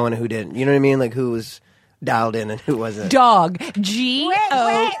had it going and who didn't. You know what I mean? Like who was dialed in and who wasn't. Dog.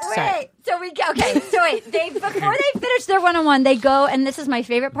 G-O. Wait. So they before they finish their one-on-one, they go, and this is my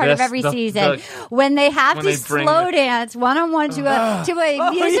favorite part of every season, when they have to slow dance one-on-one to a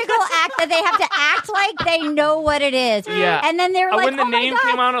musical act that they have to act like they know what it is. Yeah. And then they're like, when the name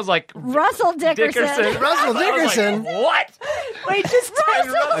came out, I was like, Russell Dickerson. Russell Dickerson. Like, what? Wait, just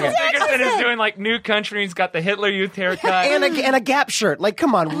Russell Dickerson is doing like New Country. He's got the Hitler Youth haircut and a Gap shirt. Like,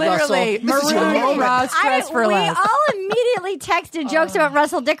 come on, literally, Russell. This is your moment. We all immediately texted jokes about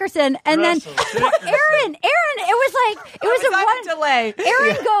Russell Dickerson, and then Aaron, it was a delay.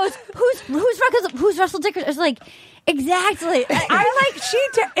 Aaron goes, who's Russell Dickerson? It's like, exactly.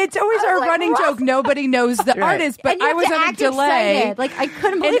 It's always our running joke. Nobody knows the artist, but and you I have was to on a act delay. excited. Like, I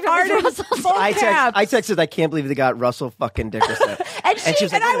couldn't believe it was Russell. I texted, I can't believe they got Russell fucking Dickerson. and she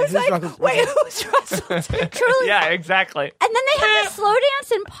was like, I was like, wait, who's Russell Dickerson? Truly. Yeah, exactly. And then they have to slow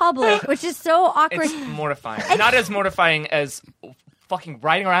dance in public, which is so awkward. It's mortifying. Not as mortifying as fucking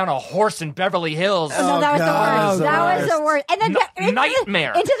riding around a horse in Beverly Hills. No, that was the worst. That was the worst. And then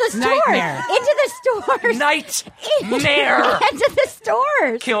nightmare. Into the stores. Nightmare. Into the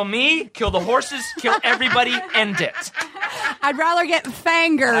stores. Kill me, kill the horses, kill everybody, end it. I'd rather get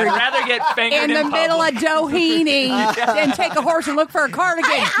fingered. In the middle of Doheny than take a horse and look for a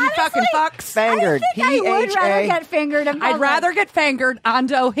cardigan. You fucking fucks. Fingered. I would rather get fingered in public. I'd rather get fingered on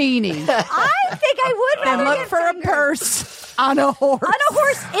Doheny I think I would rather than look get for fingered. a purse on a horse.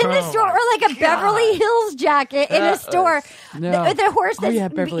 In the store, or like a Beverly Hills jacket in a store. No. The horse that's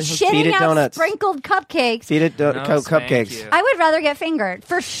Beverly Hills. Feed shitting it out donuts. sprinkled cupcakes. Feed it No, cupcakes. thank you. I would rather get fingered,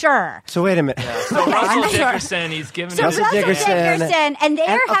 for sure. So wait a minute. So Russell Dickerson, he's giving So us Russell Dickerson, and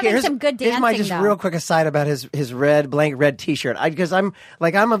they're having here's- some good dancing, Here's my just though. real quick aside about his blank red T-shirt. Because I'm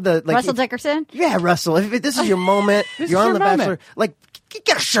of the like Russell Dickerson? Yeah, Russell. If this is your moment, This you're is on your The Bachelor. moment. Like,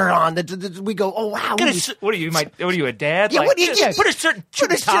 get a shirt on. We go, oh wow. What are you, a dad? Yeah, Like, what do you put a shirt,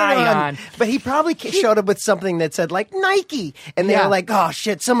 Put a shirt tie on. But he probably showed up with something that said like Nike, and they were like, "Oh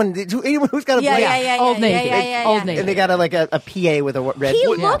shit, anyone who's got a Old Navy, Old Navy." And they got a PA with a red. He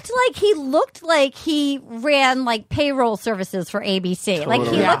looked like he ran like payroll services for ABC. Like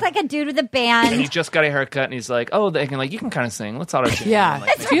he looked like a dude with a band. And he just got a haircut, and he's like, "Oh, they can you can kind of sing. Let's auto tune." Yeah.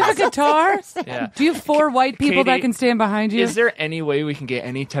 Do you have a guitar? Yeah. Do you have 4 white people that Katie, can stand behind you? Is there any way we can get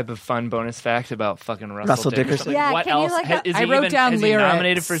any type of fun bonus fact about fucking Russell Dickerson? Like, Yeah, what can you else? look up- Is I he wrote down is he lyrics.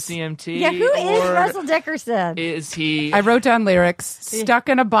 nominated for CMT? Yeah, who is or Russell Dickerson? Is he? I wrote down lyrics. Stuck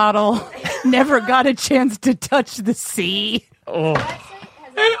in a bottle. Never got a chance to touch the sea. Oh.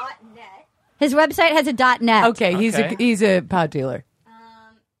 His website has a .net. Okay, he's a pod dealer.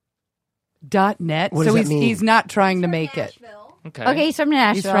 .net. What so does that mean? he's not trying to make it. Okay, he's from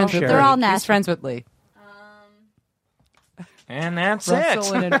Nashville. He's friends with They're all Lee. Nashville. He's friends with Lee. And that's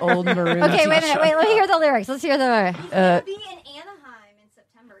Russell in it. an old maroon. Okay, wait a minute. Wait, let me hear the lyrics. Let's hear the. Be in Anaheim in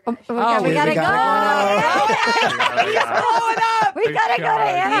September. We gotta go. We gotta go to He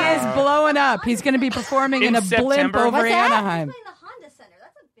Anaheim. is blowing up. He's going to be performing in In a blimp September? over What's that? Anaheim. In the Honda Center.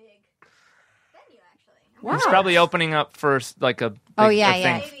 That's a big venue, actually. Wow. He's probably opening up for like a. Oh, big- yeah, a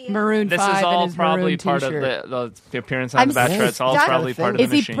yeah. thing. Maroon This 5 is all and his probably maroon part t-shirt. of the appearance on I'm The Bachelor. It's all stuck- probably part of the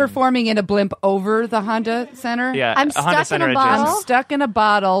Is he machine. performing in a blimp over the Honda Center? Yeah, I'm a Honda stuck in a Center bottle. adjacent. I'm stuck in a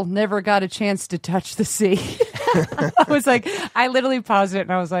bottle, never got a chance to touch the sea. I was like, I literally paused it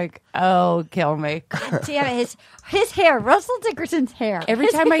and I was like, oh, kill me. Damn it, his hair, Russell Dickerson's hair. Every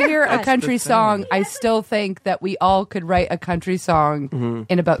His time I hear a haircut. country song, I still think that we all could write a country song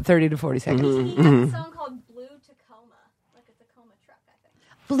in about 30 to 40 seconds. He has a song called Blue Tacoma. Like a Tacoma truck, I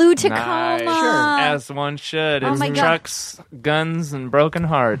think. Blue Tacoma. Nice. As one should. Oh It's my God. trucks, guns, and broken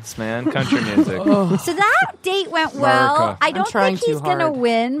hearts, man. Country music. So that date went well. America. I don't trying think he's too gonna hard.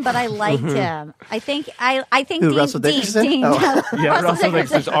 win, but I liked him. I think Who, Dean, Russell Dickerson? Dean, Oh. Yeah, Russell Dickerson.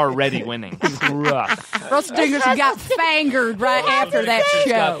 Dickerson's already winning. Rough. Russell Dickerson got fangered right after that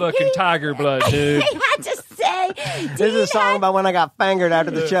Got show. fucking tiger blood, dude. He had to say, This is a song about when I got fingered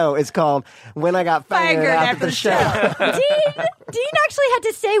after the show. It's called When I Got Fingered After the Show. Dean actually had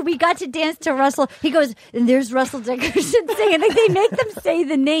to say we got to dance to Russell. He goes, and there's Russell Dickerson singing. Like they make them say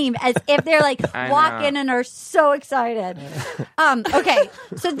the name as if they're like I walk know. in and are so excited. Okay,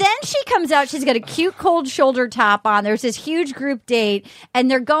 so then she comes out. She's got a cute cold shoulder top on. There's this huge group date, and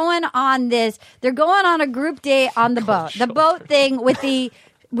they're going on this. They're going on a group date on the boat. The boat thing with the.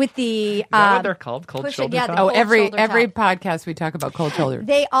 Is that what they're called? Cold push it, shoulder yeah, the top? Oh, cold every shoulder top. podcast we talk about cold shoulder.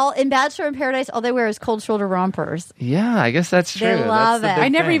 They all in Bachelor in Paradise. All they wear is cold shoulder rompers. Yeah, I guess that's true. They love That's the it. big I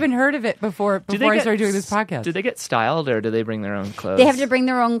never thing. even heard of it before Do they I get started doing this podcast. Do they get styled or do they bring their own clothes? They have to bring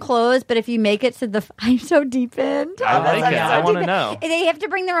their own clothes, but if you make it to the, I'm so deep in. I like it. I'm I so wanna deep in. know. They have to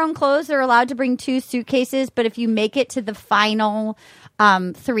bring their own clothes. They're allowed to bring 2 suitcases, but if you make it to the final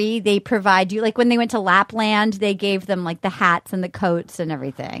 3, they provide you. Like when they went to Lapland, they gave them like the hats and the coats and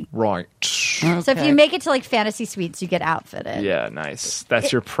everything. Right. So if you make it to like fantasy suites, you get outfitted. Yeah, nice.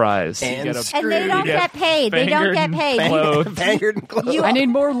 That's your prize. And you get a, And they don't you get paid. They don't get paid. clothed. Fingered and clothes. You- I need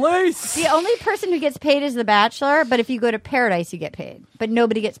more lace. The only person who gets paid is the Bachelor, but if you go to Paradise, you get paid. But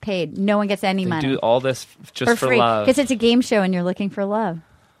nobody gets paid. No one gets any They money. do all this just for for free love. because it's a game show and you're looking for love.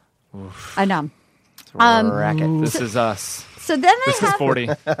 I know. Racket. This is us. So then they This is have 40.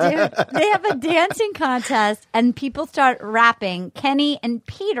 dude, they have a dancing contest and people start rapping. Kenny and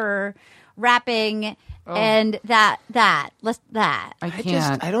Peter rapping and that. I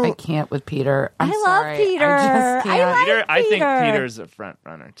can't. I don't- I can't with Peter. I'm I love sorry. Peter. I just I can't. like Peter, I think Peter. Peter's a front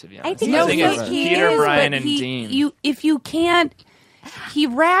runner, to be honest. think No, it's he Peter, is, Brian, but and he- Dean. If you can't, he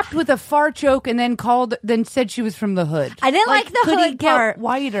rapped with a fart joke and then said she was from the hood. I didn't like the could he hood get part.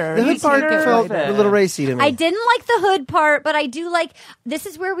 whiter? The hood He's part not felt good. a little racy to me. I didn't like the hood part, but I do like. This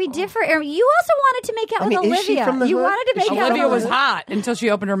is where we differ. Aaron. You also wanted to make out I mean, with is she Olivia. from the You hood? wanted to Is make she out. Olivia with was hot until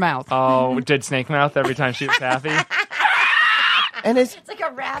she opened her mouth. Oh, did Snake Mouth every time she was happy? And is It's like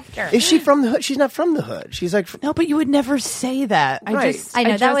a raptor. she from the hood? She's not from the hood. She's like, No, but you would never say that. Right. I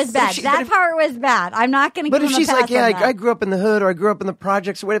know that was bad. she- That but if- part was bad. I'm not going to. but give if him she's a pass like, yeah, on that. I grew up in the hood or I grew up in the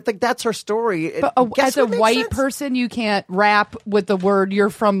projects or whatever, like that's her story. But Guess as a what makes white sense? person, you can't rap with the word "you're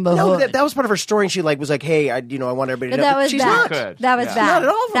from the No, hood." that was part of her story. And she like was like, hey, I want everybody to But know. that But was she's bad. not. Good. That was Yeah. bad. Not at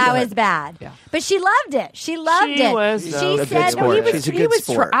all from That the was hood. bad. But she loved it. She loved She it. was, She though, a good said sport. he was. She's a he good was.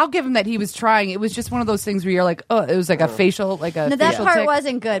 sport. I'll give him that he was trying. It was just one of those things where you're like, oh, it was like a facial, like a. No, that facial part tick.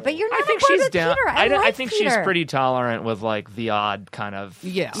 wasn't good. But you're not I think on board she's with down. Peter. I like think Peter. she's pretty tolerant with like the odd kind of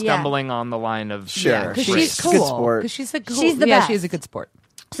Yeah. stumbling on the line of Sure. because Great. she's Good cool. sport. Because she's the cool. She's the yeah, best. she is a good sport.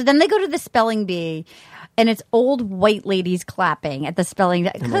 So then they go to the spelling bee, and it's old white ladies clapping at the spelling.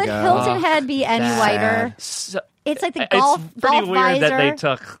 Could God. Hilton Head be any whiter? So, It's like the it's golf pretty golf weird that they visor.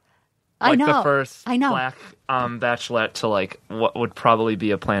 took I like know. the first I know. black bachelorette to like what would probably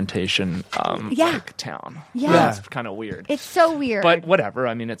be a plantation Yeah. like, town. Yeah. That's kind of weird. It's so weird. But whatever.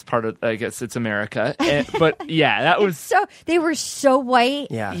 I mean, it's part of. I guess it's America. But yeah, that was. so they were so white.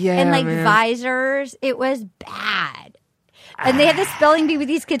 Yeah. and like man. visors. It was bad. And they had the spelling bee with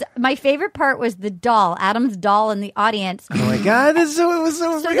these kids. My favorite part was the doll, Adam's doll in the audience. Oh my god, it was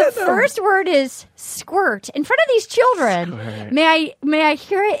so So the first word is squirt in front of these children. May I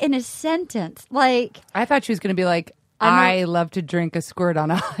hear it in a sentence? Like, I thought she was going to be like, I love to drink a squirt on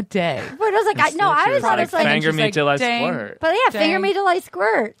a hot day. but I was like, I was like, honestly, finger she's me like, till I dang. squirt. but yeah, finger Dang. me till I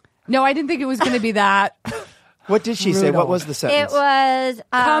squirt. No, I didn't think it was going to be that. What did she say? Brutal. What was the It sentence? was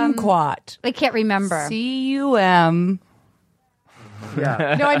Kumquat. I can't remember. C-U-M.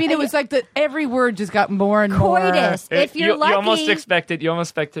 Yeah. No, I mean it was like every word just got more and more. Coitus. If you're lucky, you almost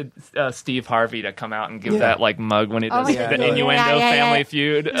expected Steve Harvey to come out and give that like mug when he does my the God. innuendo Yeah. Family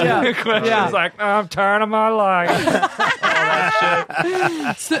Feud. Yeah. Questions Yeah. like, I'm tired of my life.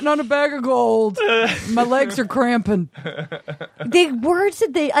 Sitting on a bag of gold. My legs are cramping. the words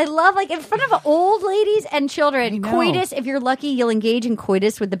that I love, like in front of old ladies and children. know. Coitus. If you're lucky, you'll engage in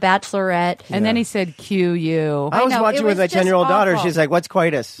coitus with the Bachelorette. And then he said, "Q you." I was know, watching it with my was just 10-year-old daughter. awful. She's like, "What's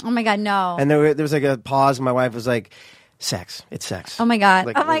coitus?" Oh my God, no. And there was like a pause. And my wife was like, "Sex. It's sex." Oh my God.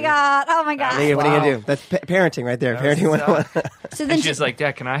 Like, Oh my God. Oh my God. What are you going to do? That's parenting right there. Parenting 101. So then And she's like,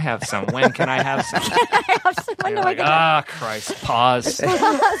 Dad, can I have some? When can I have some? when You're do I like, get ah, Christ, pause.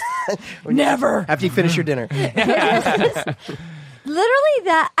 Never. After you finish your dinner. Literally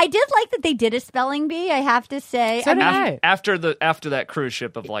that I did like that they did a spelling bee, I have to say. So did I. After that cruise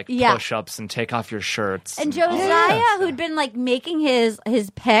ship of like Yeah. push-ups and take off your shirts. And Josiah, who'd been like making his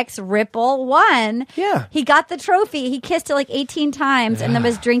pecs ripple, won. Yeah. He got the trophy. He kissed it like 18 times and then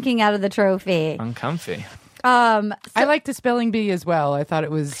was drinking out of the trophy. Uncomfy. I liked the spelling bee as well. I thought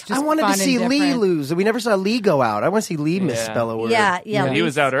it was just I wanted fun to see and Lee different. lose. We never saw Lee go out. I want to see Lee misspell a word. Yeah. He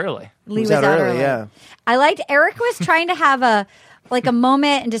was out early. Lee was out early, yeah. I liked Eric was trying to have a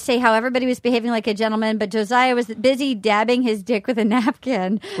moment and to say how everybody was behaving like a gentleman, but Josiah was busy dabbing his dick with a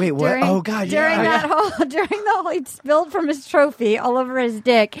napkin. Wait, what? Oh, God, During yeah. during the whole, he spilled from his trophy all over his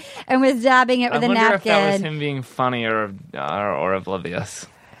dick and was dabbing it with I a wonder napkin. if that was him being funny or oblivious.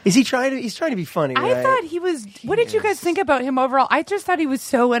 Is he trying to? He's trying to be funny. I right? thought he was. What did you guys think about him overall? I just thought he was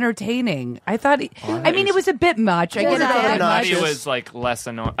so entertaining. I thought. I mean, it was a bit much. I get it. Josiah. a I bit thought much. he was like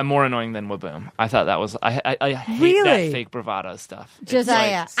more annoying than Waboom. I thought that was. I hate Really? that fake bravado stuff. It's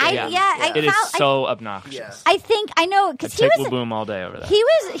Josiah. like- it is felt- so obnoxious. I think I know because I'd he take was Waboom all day over that. he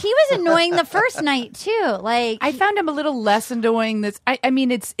was annoying the first night too. Like I found him a little less annoying. I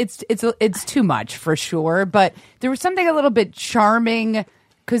mean, it's too much for sure. But there was something a little bit charming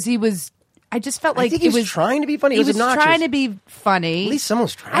because he was. I just felt I like think it he was trying to be funny. He It was was obnoxious. trying to be funny. At least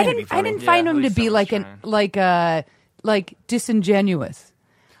someone's trying I to be didn't. funny. I didn't find Yeah, him at to least be someone's like disingenuous.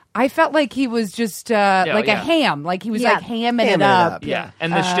 I felt like he was just like a yeah. ham. Like he was Yeah. like hamming Hamming it it up. up. Yeah,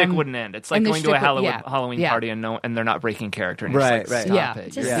 and the shtick wouldn't end. It's like and the going to a shtick would- Halloween yeah. party and they're not breaking character. And you're Right, just like, right. Stop Yeah. it.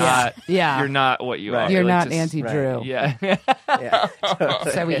 Just- You're Yeah. not. Yeah. You're not what you Right. are. You're Like, not just- anti-Drew. Yeah. Yeah.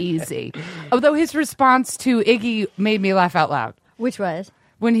 So easy. Although his response to Iggy made me laugh out loud. which was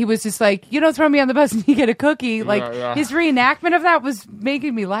When he was just like, you don't throw me on the bus and you get a cookie. Like, yeah. his reenactment of that was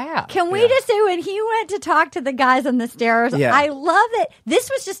making me laugh. Can we just say when he went to talk to the guys on the stairs? Yeah. I love it.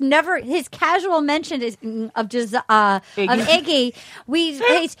 This was just never his casual mention of Iggy.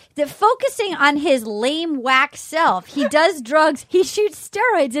 He's focusing on his lame whack self. He does drugs. He shoots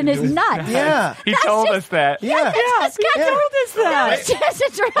steroids in his nuts. Yeah. He told us that. Yeah. That's just Yeah. told us that. It's just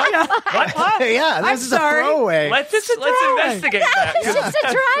a drive-by. Yeah. This is a throwaway. Let's investigate that. It's just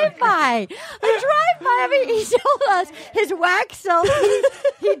a drive-by. A drive-by. I mean, he told us his whack self.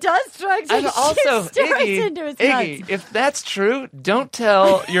 He does drugs and And also, shoots steroids into his nuts. Iggy, if that's true, don't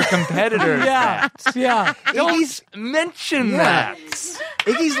tell your competitors that. Yeah. Don't mention Yeah. that.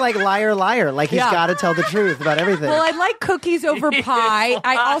 Iggy's like liar, liar. Like he's Yeah. got to tell the truth about everything. Well, I like cookies over pie.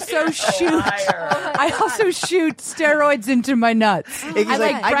 I also shoot steroids into my nuts. Iggy's I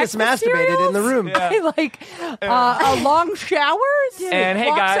like, I just breakfast masturbated in the room. I like long showers. And hey,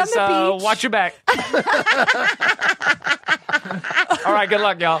 walks guys, on the beach. watch your back. All right, good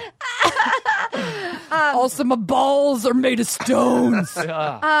luck, y'all. Also, my balls are made of stones.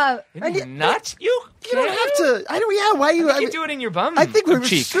 Nuts? You You don't have to. I don't. Yeah. Why you? I, You mean, do it in your bum. I think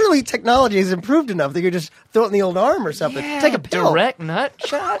cheek. surely technology has improved enough that you just throw it in the old arm or something. Take a pill. Direct nut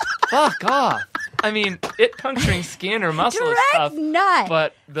shot? Fuck off. I mean, it puncturing skin or muscle is Direct tough. nut.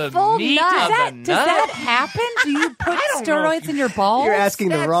 But the Full meat nut. of the Does that nut? happen? Do you put don't know steroids if in your balls? You're asking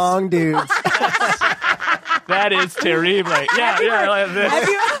the wrong dudes. That is terrible. Yeah, like this.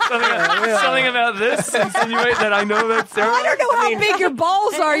 Something about this insinuate that I know that's terrible. I don't know how big your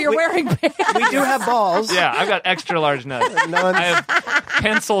balls are. You're wearing pants. We do have balls. Yeah, I've got extra large nuts. No one's- I have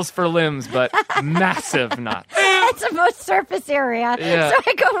pencils for limbs, but massive nuts. It's the most surface area. Yeah. So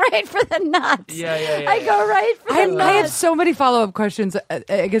I go right for the nuts. Yeah. I go right for the I have nuts. so many follow-up questions.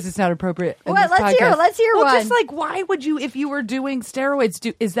 I guess it's not appropriate. in Well, this let's hear- podcast. let's hear well, one. Just like, why would you, if you were doing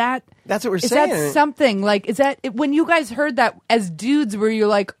steroids, is that? That's what we're Is saying. that something like? Is that when you guys heard that as dudes? Were you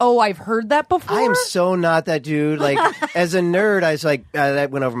like, oh, I've heard that before? I am so not that dude. Like, as a nerd, I was like, that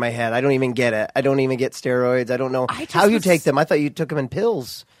went over my head. I don't even get it. I don't even get steroids. I don't know I just how you was- take them. I thought you took them in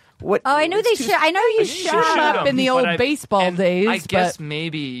pills. What? Oh, I knew they should. I know you shoot shot. 'em up in the old But baseball days. I guess but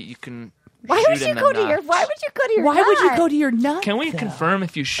maybe you can. Why shoot would you in the go to your? nut. Why would you go to your? why would you nut? go to your nut? Can we though? confirm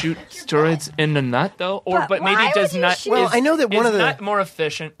if you shoot steroids in the nut though, or But maybe why does would you nut? shoot- Well, I know that one is of the- nut more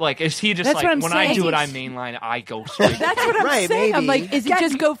efficient. Like, is he just That's like what I'm when I saying. do it, I mainline, I go straight. That's what I'm Right, saying. I'm maybe. like, is it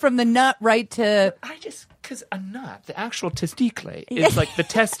just go from the nut right to? I just because a nut, the actual testicle, is like the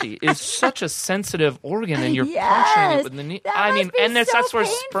testy is such a sensitive organ, and you're puncturing it with the knee. That I must mean, be and that's so where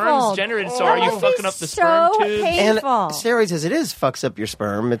painful. sperm's generated. So That are you must be fucking up the so sperm tube? And painful. steroids as it is fucks up your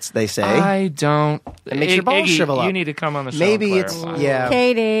sperm. They say. I don't. It makes your balls Iggy, shrivel up. You need to come on the show. Maybe and it's clarify. yeah.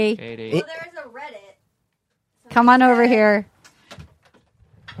 Katie, Katie. Well, there's a Reddit. come on over here.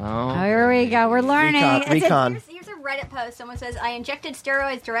 Oh. Here we go. We're learning. Recon. Here's a Reddit post. Someone says, I injected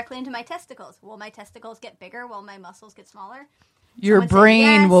steroids directly into my testicles. Will my testicles get bigger? Will my muscles get smaller? Your Someone said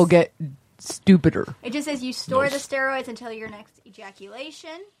brain yes. will get stupider. It just says you store the steroids until your next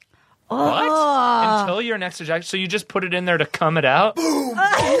ejaculation. What? Oh. Until your next ejaculation? So you just put it in there to cum it out?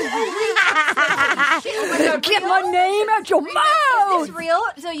 Get my name out your mouth. Is this real?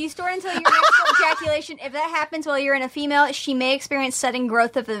 So you store until your next ejaculation. If that happens while you're in a female, she may experience sudden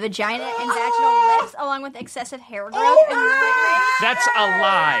growth of the vagina and vaginal lips, along with excessive hair growth. That's a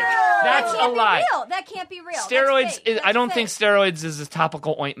lie. That's a lie. That can't be real. Steroids, I don't think steroids is a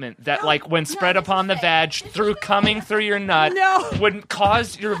topical ointment that, like, when spread upon the vag through coming through your nut, would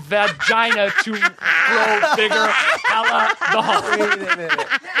cause your vagina to grow bigger. Hella the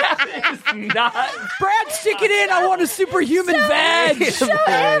That is not. Brad, stick it in. I want a superhuman vag. That is the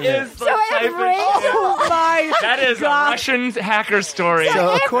type of shit. Oh my That is a Russian hacker story.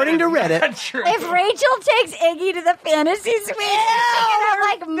 So according to Reddit, If Rachel takes Iggy to the fantasy suite, she's gonna have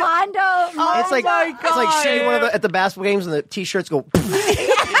like Mondo. it's like it's like shooting one of the at the basketball games and the t-shirts go.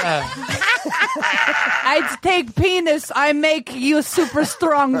 I'd take penis. I make you super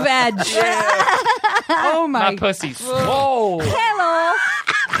strong veg. Oh my! My pussy's swole. Hello.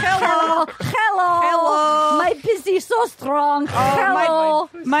 Hello. Hello. My pussy so strong. Hello.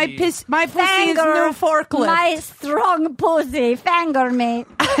 My pussy is no forklift. My strong pussy. Finger me.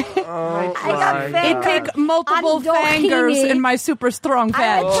 I got It fingered. take multiple on Doheny. fingers in my super strong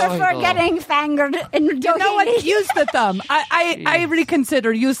I veg. prefer getting fingered in You know what? Doheny. Use the thumb. I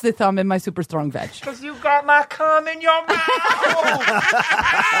reconsider. Use the thumb in my super strong veg. Because you got my cum in your mouth.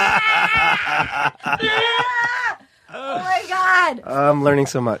 Oh my God. I'm learning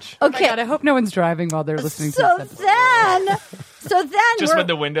so much. Okay. God, I hope no one's driving while they're listening to So this episode. then Just we're, with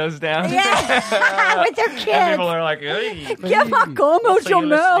the windows down. yeah, with their And kids. people are like, hey. Get my gum out What's your you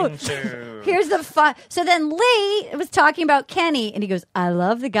mouth. listening to? Here's the fun. So then Lee was talking about Kenny, and he goes, "I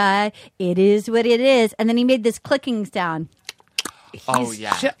love the guy. It is what it is." And then he made this clicking sound. Oh,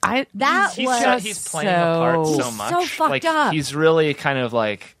 yeah. That was He's playing the part so much. so fucked like, up. He's really kind of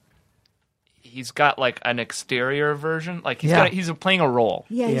like, he's got like an exterior version. Like he's Yeah. he's playing a role.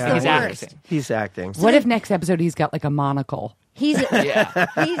 Yeah, he's Yeah. the He's worst. acting. He's acting. What if next episode he's got like a monocle? He's Yeah.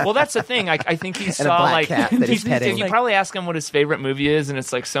 he's Well, that's the thing. I think he And a saw black like cat that he's petting. You probably ask him what his favorite movie is, and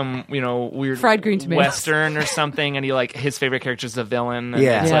it's like some weird Fried green tomatoes. western or something, and he like his favorite character is the villain. And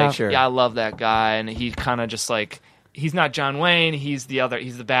Yeah. it's Yeah. like, Sure. yeah, I love that guy, and he kind of just like he's not John Wayne. He's the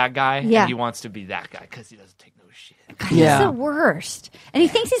bad guy, Yeah. and he wants to be that guy because he doesn't take no shit. he's the worst. And he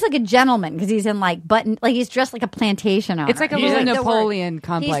thinks he's like a gentleman because he's in like he's dressed like a plantation owner. It's like a He's little the Napoleon worst.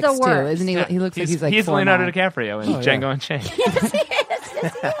 complex He's the too, worst. isn't he? He looks like he's like he's full Leonardo on. DiCaprio in Django Unchained. Yes, he is. Yes, he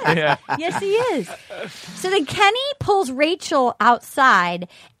is. Yeah. Yes, he is. So then Kenny pulls Rachel outside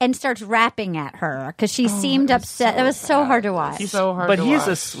and starts rapping at her because she seemed upset. It was so hard to watch. So hard But to he's watch.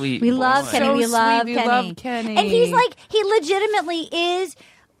 a sweet. We love boy. Kenny. So we love sweet. We Kenny. love Kenny. And he's like, he legitimately is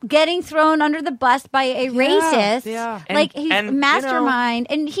getting thrown under the bus by a racist. yeah. Like he's And, mastermind,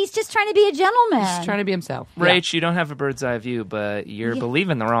 and he's just trying to be a gentleman. He's trying to be himself. Rach, you don't have a bird's eye view, but you're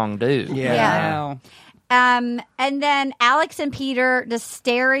believing the wrong dude. Yeah. And then Alex and Peter just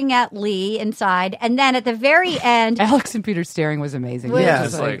staring at Lee inside, and then at the very end, Alex and Peter staring was amazing. Yeah. He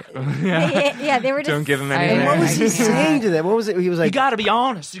was Just like, they were just don't give him I- anything. What was he saying to them? What was it? He was You like, got to be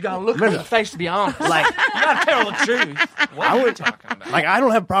honest. You got to look at the face to be honest. Like you got to tell the truth. What are you talking about? like, I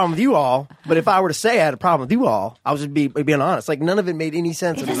don't have a problem with you all, but if I were to say I had a problem with you all, I would just be being honest. Like, none of it made any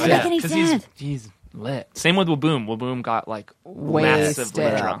sense. It to me. doesn't make any 'cause sense. he's lit. Same with Waboom. Waboom got like massively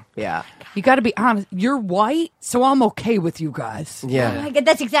Wasted. drunk. Yeah. You got to be honest. You're white, so I'm okay with you guys. Oh Yeah. my God,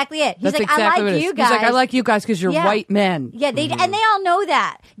 that's exactly it. He's That's like, exactly I what like it is. you guys. He's like, I like you guys because you're Yeah. white men. Yeah, and they all know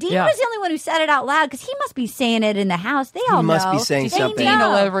that. Dean Yeah. was the only one who said it out loud because he must be saying it in the house. They all must know. be saying They something. Dean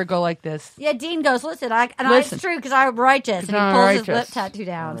will know. ever go like this. Yeah, Dean goes, listen, Listen. it's true because I'm righteous. And he I'm pulls his lip righteous. tattoo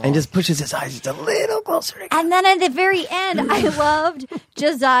down. And just pushes his eyes just a little closer. And then at the very end, I loved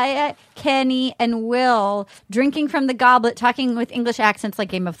Josiah, Kenny, and Will drinking from the goblet, talking with English accents like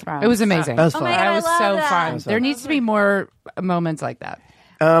Game of Thrones. It was amazing. That was Oh fun. my God, That was I love so that. fun. There needs to be more moments like that.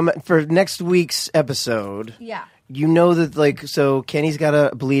 For next week's episode, Yeah. you know that, like, so Kenny's got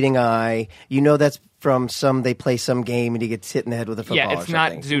a bleeding eye. You know that's from they play some game and he gets hit in the head with a football. Yeah, or it's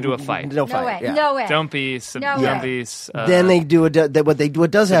not something. due to a fight. No fight. way. Yeah. No way. Don't be. No don't way. be. Then they do what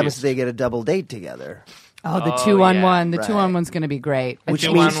does happen is seduced. they get a double date together. Oh, the Oh, 2-on-1. yeah. The Right. 2-on-1's going to be great. Which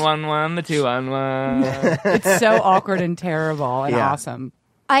Two means- on one, the 2-on-1. It's so awkward and terrible and Yeah. awesome.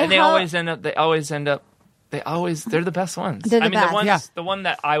 And they hope- always end up. They're the best ones. They're the I mean, best. the one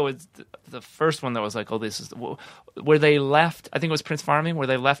that I was, the first one that was like, oh, this is where they left. I think it was Prince Farming, where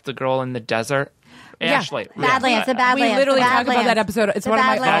they left the girl in the desert. Ashley. Badlands, the Badlands. We literally the talk about that Badlands. episode. It's The one of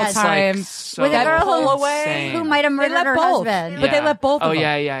my Badlands. all-time. So With a girl who, insane. who might have They murdered let her both. husband. But they let both of Oh them.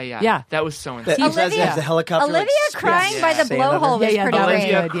 yeah. That was so insane. That has the helicopter. Olivia like, crying spits by the sand over. blowhole was Yeah, pretty the great.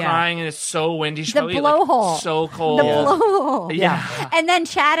 Olivia good, yeah. crying and it's so windy. She's The probably, like, blowhole. so cold. The blowhole. Yeah. And then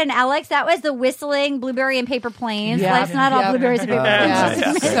Chad and Alex, that was the whistling blueberry and paper planes. Yeah. Life's not all Yeah. blueberries and paper Yeah.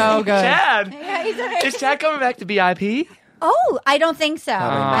 planes. So good. Chad. Yeah, he's amazing. Is Chad coming back to BIP? Oh, I don't think so.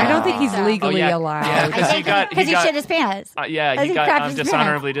 I don't think he's so. legally Oh, yeah. allowed. Yeah, I because think because he shit his pants. Yeah, As he he got crapped his pants.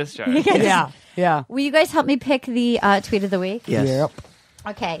 dishonorably discharged. Yeah. Will you guys help me pick the tweet of the week? Yes.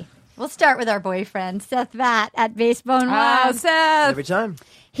 Okay. We'll start with our boyfriend, Seth Vatt at Basebone Oh, One. Seth. Every time.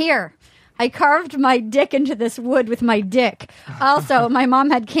 Here, I carved my dick into this wood with my dick. Also, my mom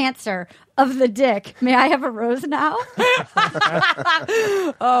had cancer of the dick. May I have a rose now?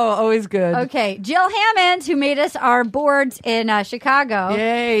 Oh, always good. Okay, Jill Hammond, who made us our boards in Chicago.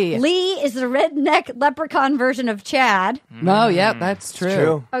 Yay. Lee is the redneck leprechaun version of Chad. No, yeah, that's true.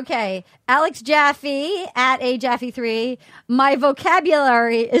 True. Okay, Alex Jaffe at AJaffe3. My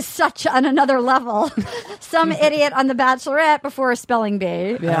vocabulary is such on another level. Some idiot on The Bachelorette before a spelling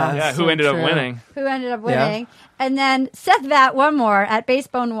bee. Yeah, Yeah, so who ended true. up winning? Who ended up winning. And then Seth Vatt, one more at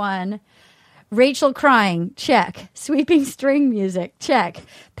Basebone 1. Rachel crying, check. Sweeping string music, check.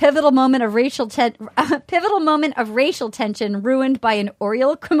 Pivotal moment of racial tension ruined by an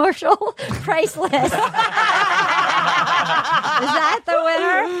Oreo commercial, priceless. Is that the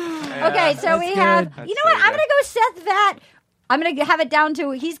winner? Okay, so we have. You know what? I'm going to go Seth Vatt. I'm going to have it down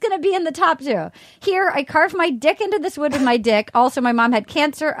to he's going to be in the top 2. Here, I carved my dick into this wood with my dick. Also, my mom had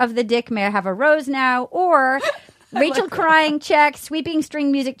cancer of the dick. May I have a rose now? Or Rachel crying, check. Sweeping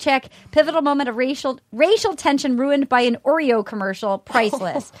string music, check. Pivotal moment of racial tension ruined by an Oreo commercial,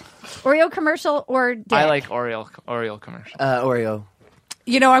 priceless. Oreo commercial or dick? I like Oreo commercial. Oreo.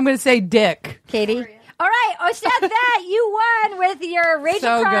 You know, I'm going to say dick. Katie? All right. Oh, Seth Vatt, you won with your Rachel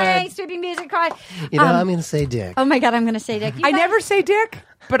So crying, good. sweeping music crying. You know, I'm going to say dick. Oh, my God, I'm going to say dick. You I guys- never say dick,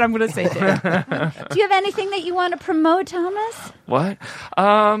 but I'm going to say dick. Do you have anything that you want to promote, Thomas? What?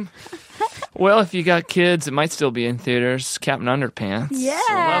 Well, if you got kids, it might still be in theaters. Captain Underpants. Yeah. It's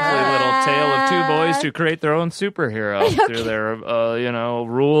a lovely little tale of 2 boys who create their own superhero through their,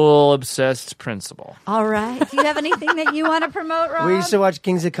 rule-obsessed principle. All right. Do you have anything that you want to promote, Rob? We used to watch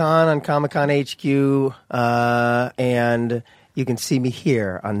Kings of Con on Comic Con HQ, and you can see me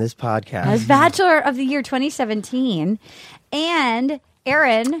here on this podcast. As Bachelor of the Year 2017. And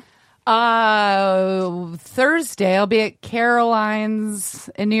Aaron. Thursday, I'll be at Caroline's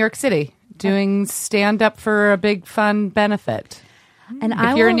in New York City doing stand-up for a big fun benefit. And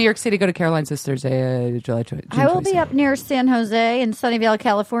If you're in New York City, go to Caroline's this Thursday, July 20th. I will be up near San Jose in Sunnyvale,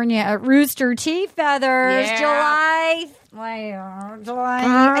 California at Rooster Tea Feathers, Yeah. July.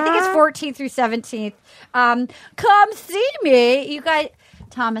 I think it's 14th through 17th. Come see me, you guys.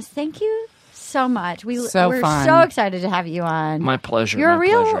 Thomas, thank you so much. We're fun. so excited to have you on. My pleasure. You're my a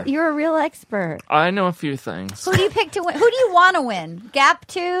real. pleasure. You're a real expert. I know a few things. Who do you pick to win? Who do you want to win?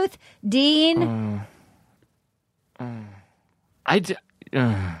 Gaptooth, Dean. Who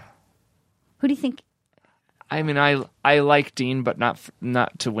do you think? I mean, I like Dean, but not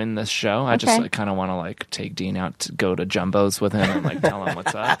to win this show. I Okay. just kind of want to take Dean out to go to Jumbo's with him and tell him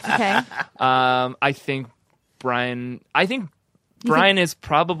what's up. Okay. I think Brian. Brian is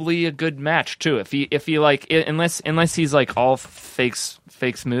probably a good match too. If he unless he's all fake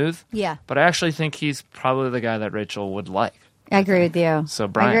smooth. Yeah. But I actually think he's probably the guy that Rachel would like. I agree with you. So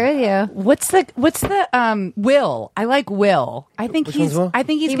Brian, I agree with you. What's the Will? I like Will. I think Which one's Will? I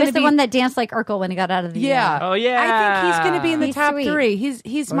think he's He going was to the be one that danced like Urkel when he got out of the Yeah. Oh, yeah. I think he's going to be in the He's top sweet. 3. He's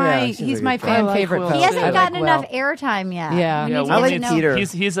Oh, yeah, my he seems he's like my a good fan guy. favorite. I like post. He hasn't I like gotten Will. enough airtime yet. Yeah. We Yeah, need well, to I we like know. Peter.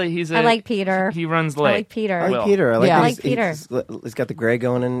 He's a I like Peter. He runs I late. like Peter. I like Will. Peter. I like, Yeah. that I like Peter. He's got the gray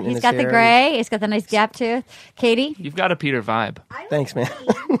going in He's his got the hair. gray. He's got the nice gap tooth. Katie? You've got a Peter vibe. Thanks, man.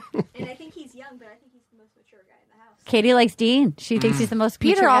 And I think he's young, but I think he's the most mature guy in the house. Katie likes Dean. She thinks he's the most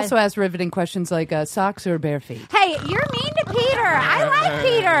Peter mature guy. also has riveting questions like socks or bare feet. Hey, you're mean to Peter. I like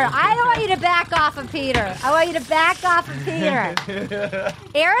Peter. I don't want you to back off of Peter. I want you to back off of Peter.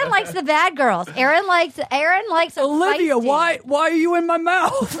 Aaron likes the bad girls. Aaron likes Olivia, feisty. why are you in my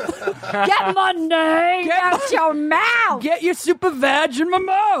mouth? Get my name out your mouth. Get your super vag in my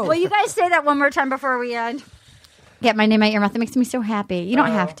mouth. Will you guys say that one more time before we end? Get my name out your mouth. That makes me so happy. You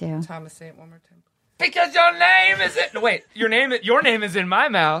don't have to. Thomas, say it one more time. Because your name is in. Wait, your name is in my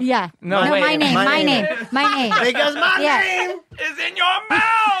mouth. Yeah. No, wait. my name. My name. Because my Yeah. name. Is in your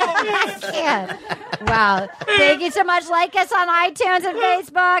mouth. Yeah. Wow. Thank you so much. Like us on iTunes and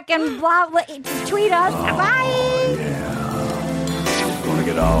Facebook and blah, blah. Just tweet us. Bye. It's gonna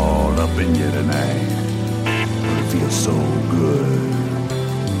get all up in you tonight. It feels so good.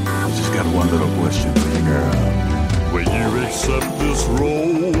 I just got one little question for you, girl. Will you accept this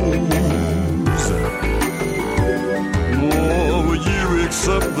rose? Oh, will you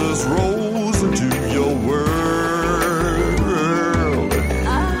accept this rose into your world?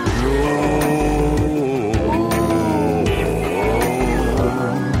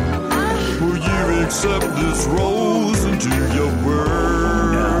 Will you accept this rose into your world?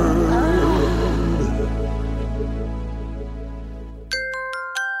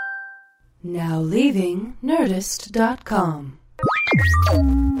 Now leaving Nerdist.com.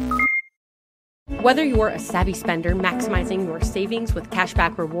 Whether you're a savvy spender maximizing your savings with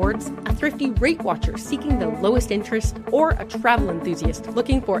cashback rewards, a thrifty rate watcher seeking the lowest interest, or a travel enthusiast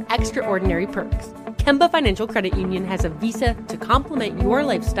looking for extraordinary perks, Kemba Financial Credit Union has a visa to complement your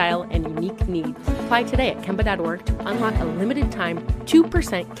lifestyle and unique needs. Apply today at Kemba.org to unlock a limited-time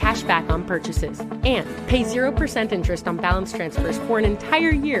 2% cash back on purchases and pay 0% interest on balance transfers for an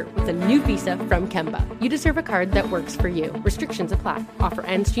entire year with a new visa from Kemba. You deserve a card that works for you. Restrictions apply. Offer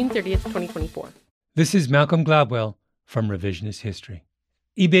ends June 30th, 2024. This is Malcolm Gladwell from Revisionist History.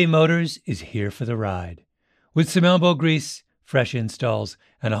 eBay Motors is here for the ride. With some elbow grease, fresh installs,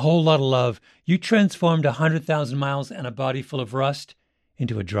 and a whole lot of love, you transformed 100,000 miles and a body full of rust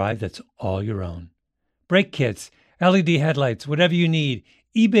into a drive that's all your own. Brake kits, LED headlights, whatever you need,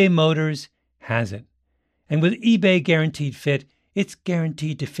 eBay Motors has it. And with eBay Guaranteed Fit, it's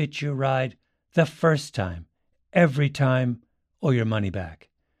guaranteed to fit your ride the first time, every time, or your money back.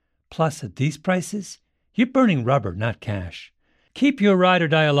 Plus, at these prices, you're burning rubber, not cash. Keep your ride or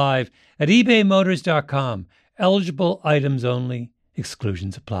die alive at ebaymotors.com. Eligible items only.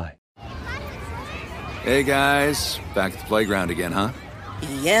 Exclusions apply. Hey, guys. Back at the playground again, huh?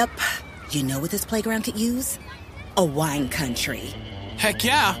 Yep. You know what this playground could use? A wine country. Heck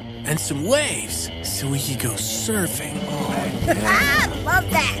yeah. And some waves so we could go surfing. Oh, yeah. Love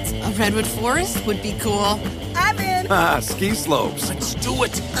that. A redwood forest would be cool. I'm in. Ski slopes. Let's do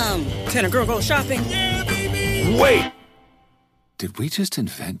it. Can a girl go shopping? Yeah, baby. Wait. Did we just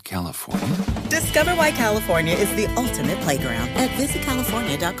invent California? Discover why California is the ultimate playground at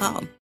visitcalifornia.com.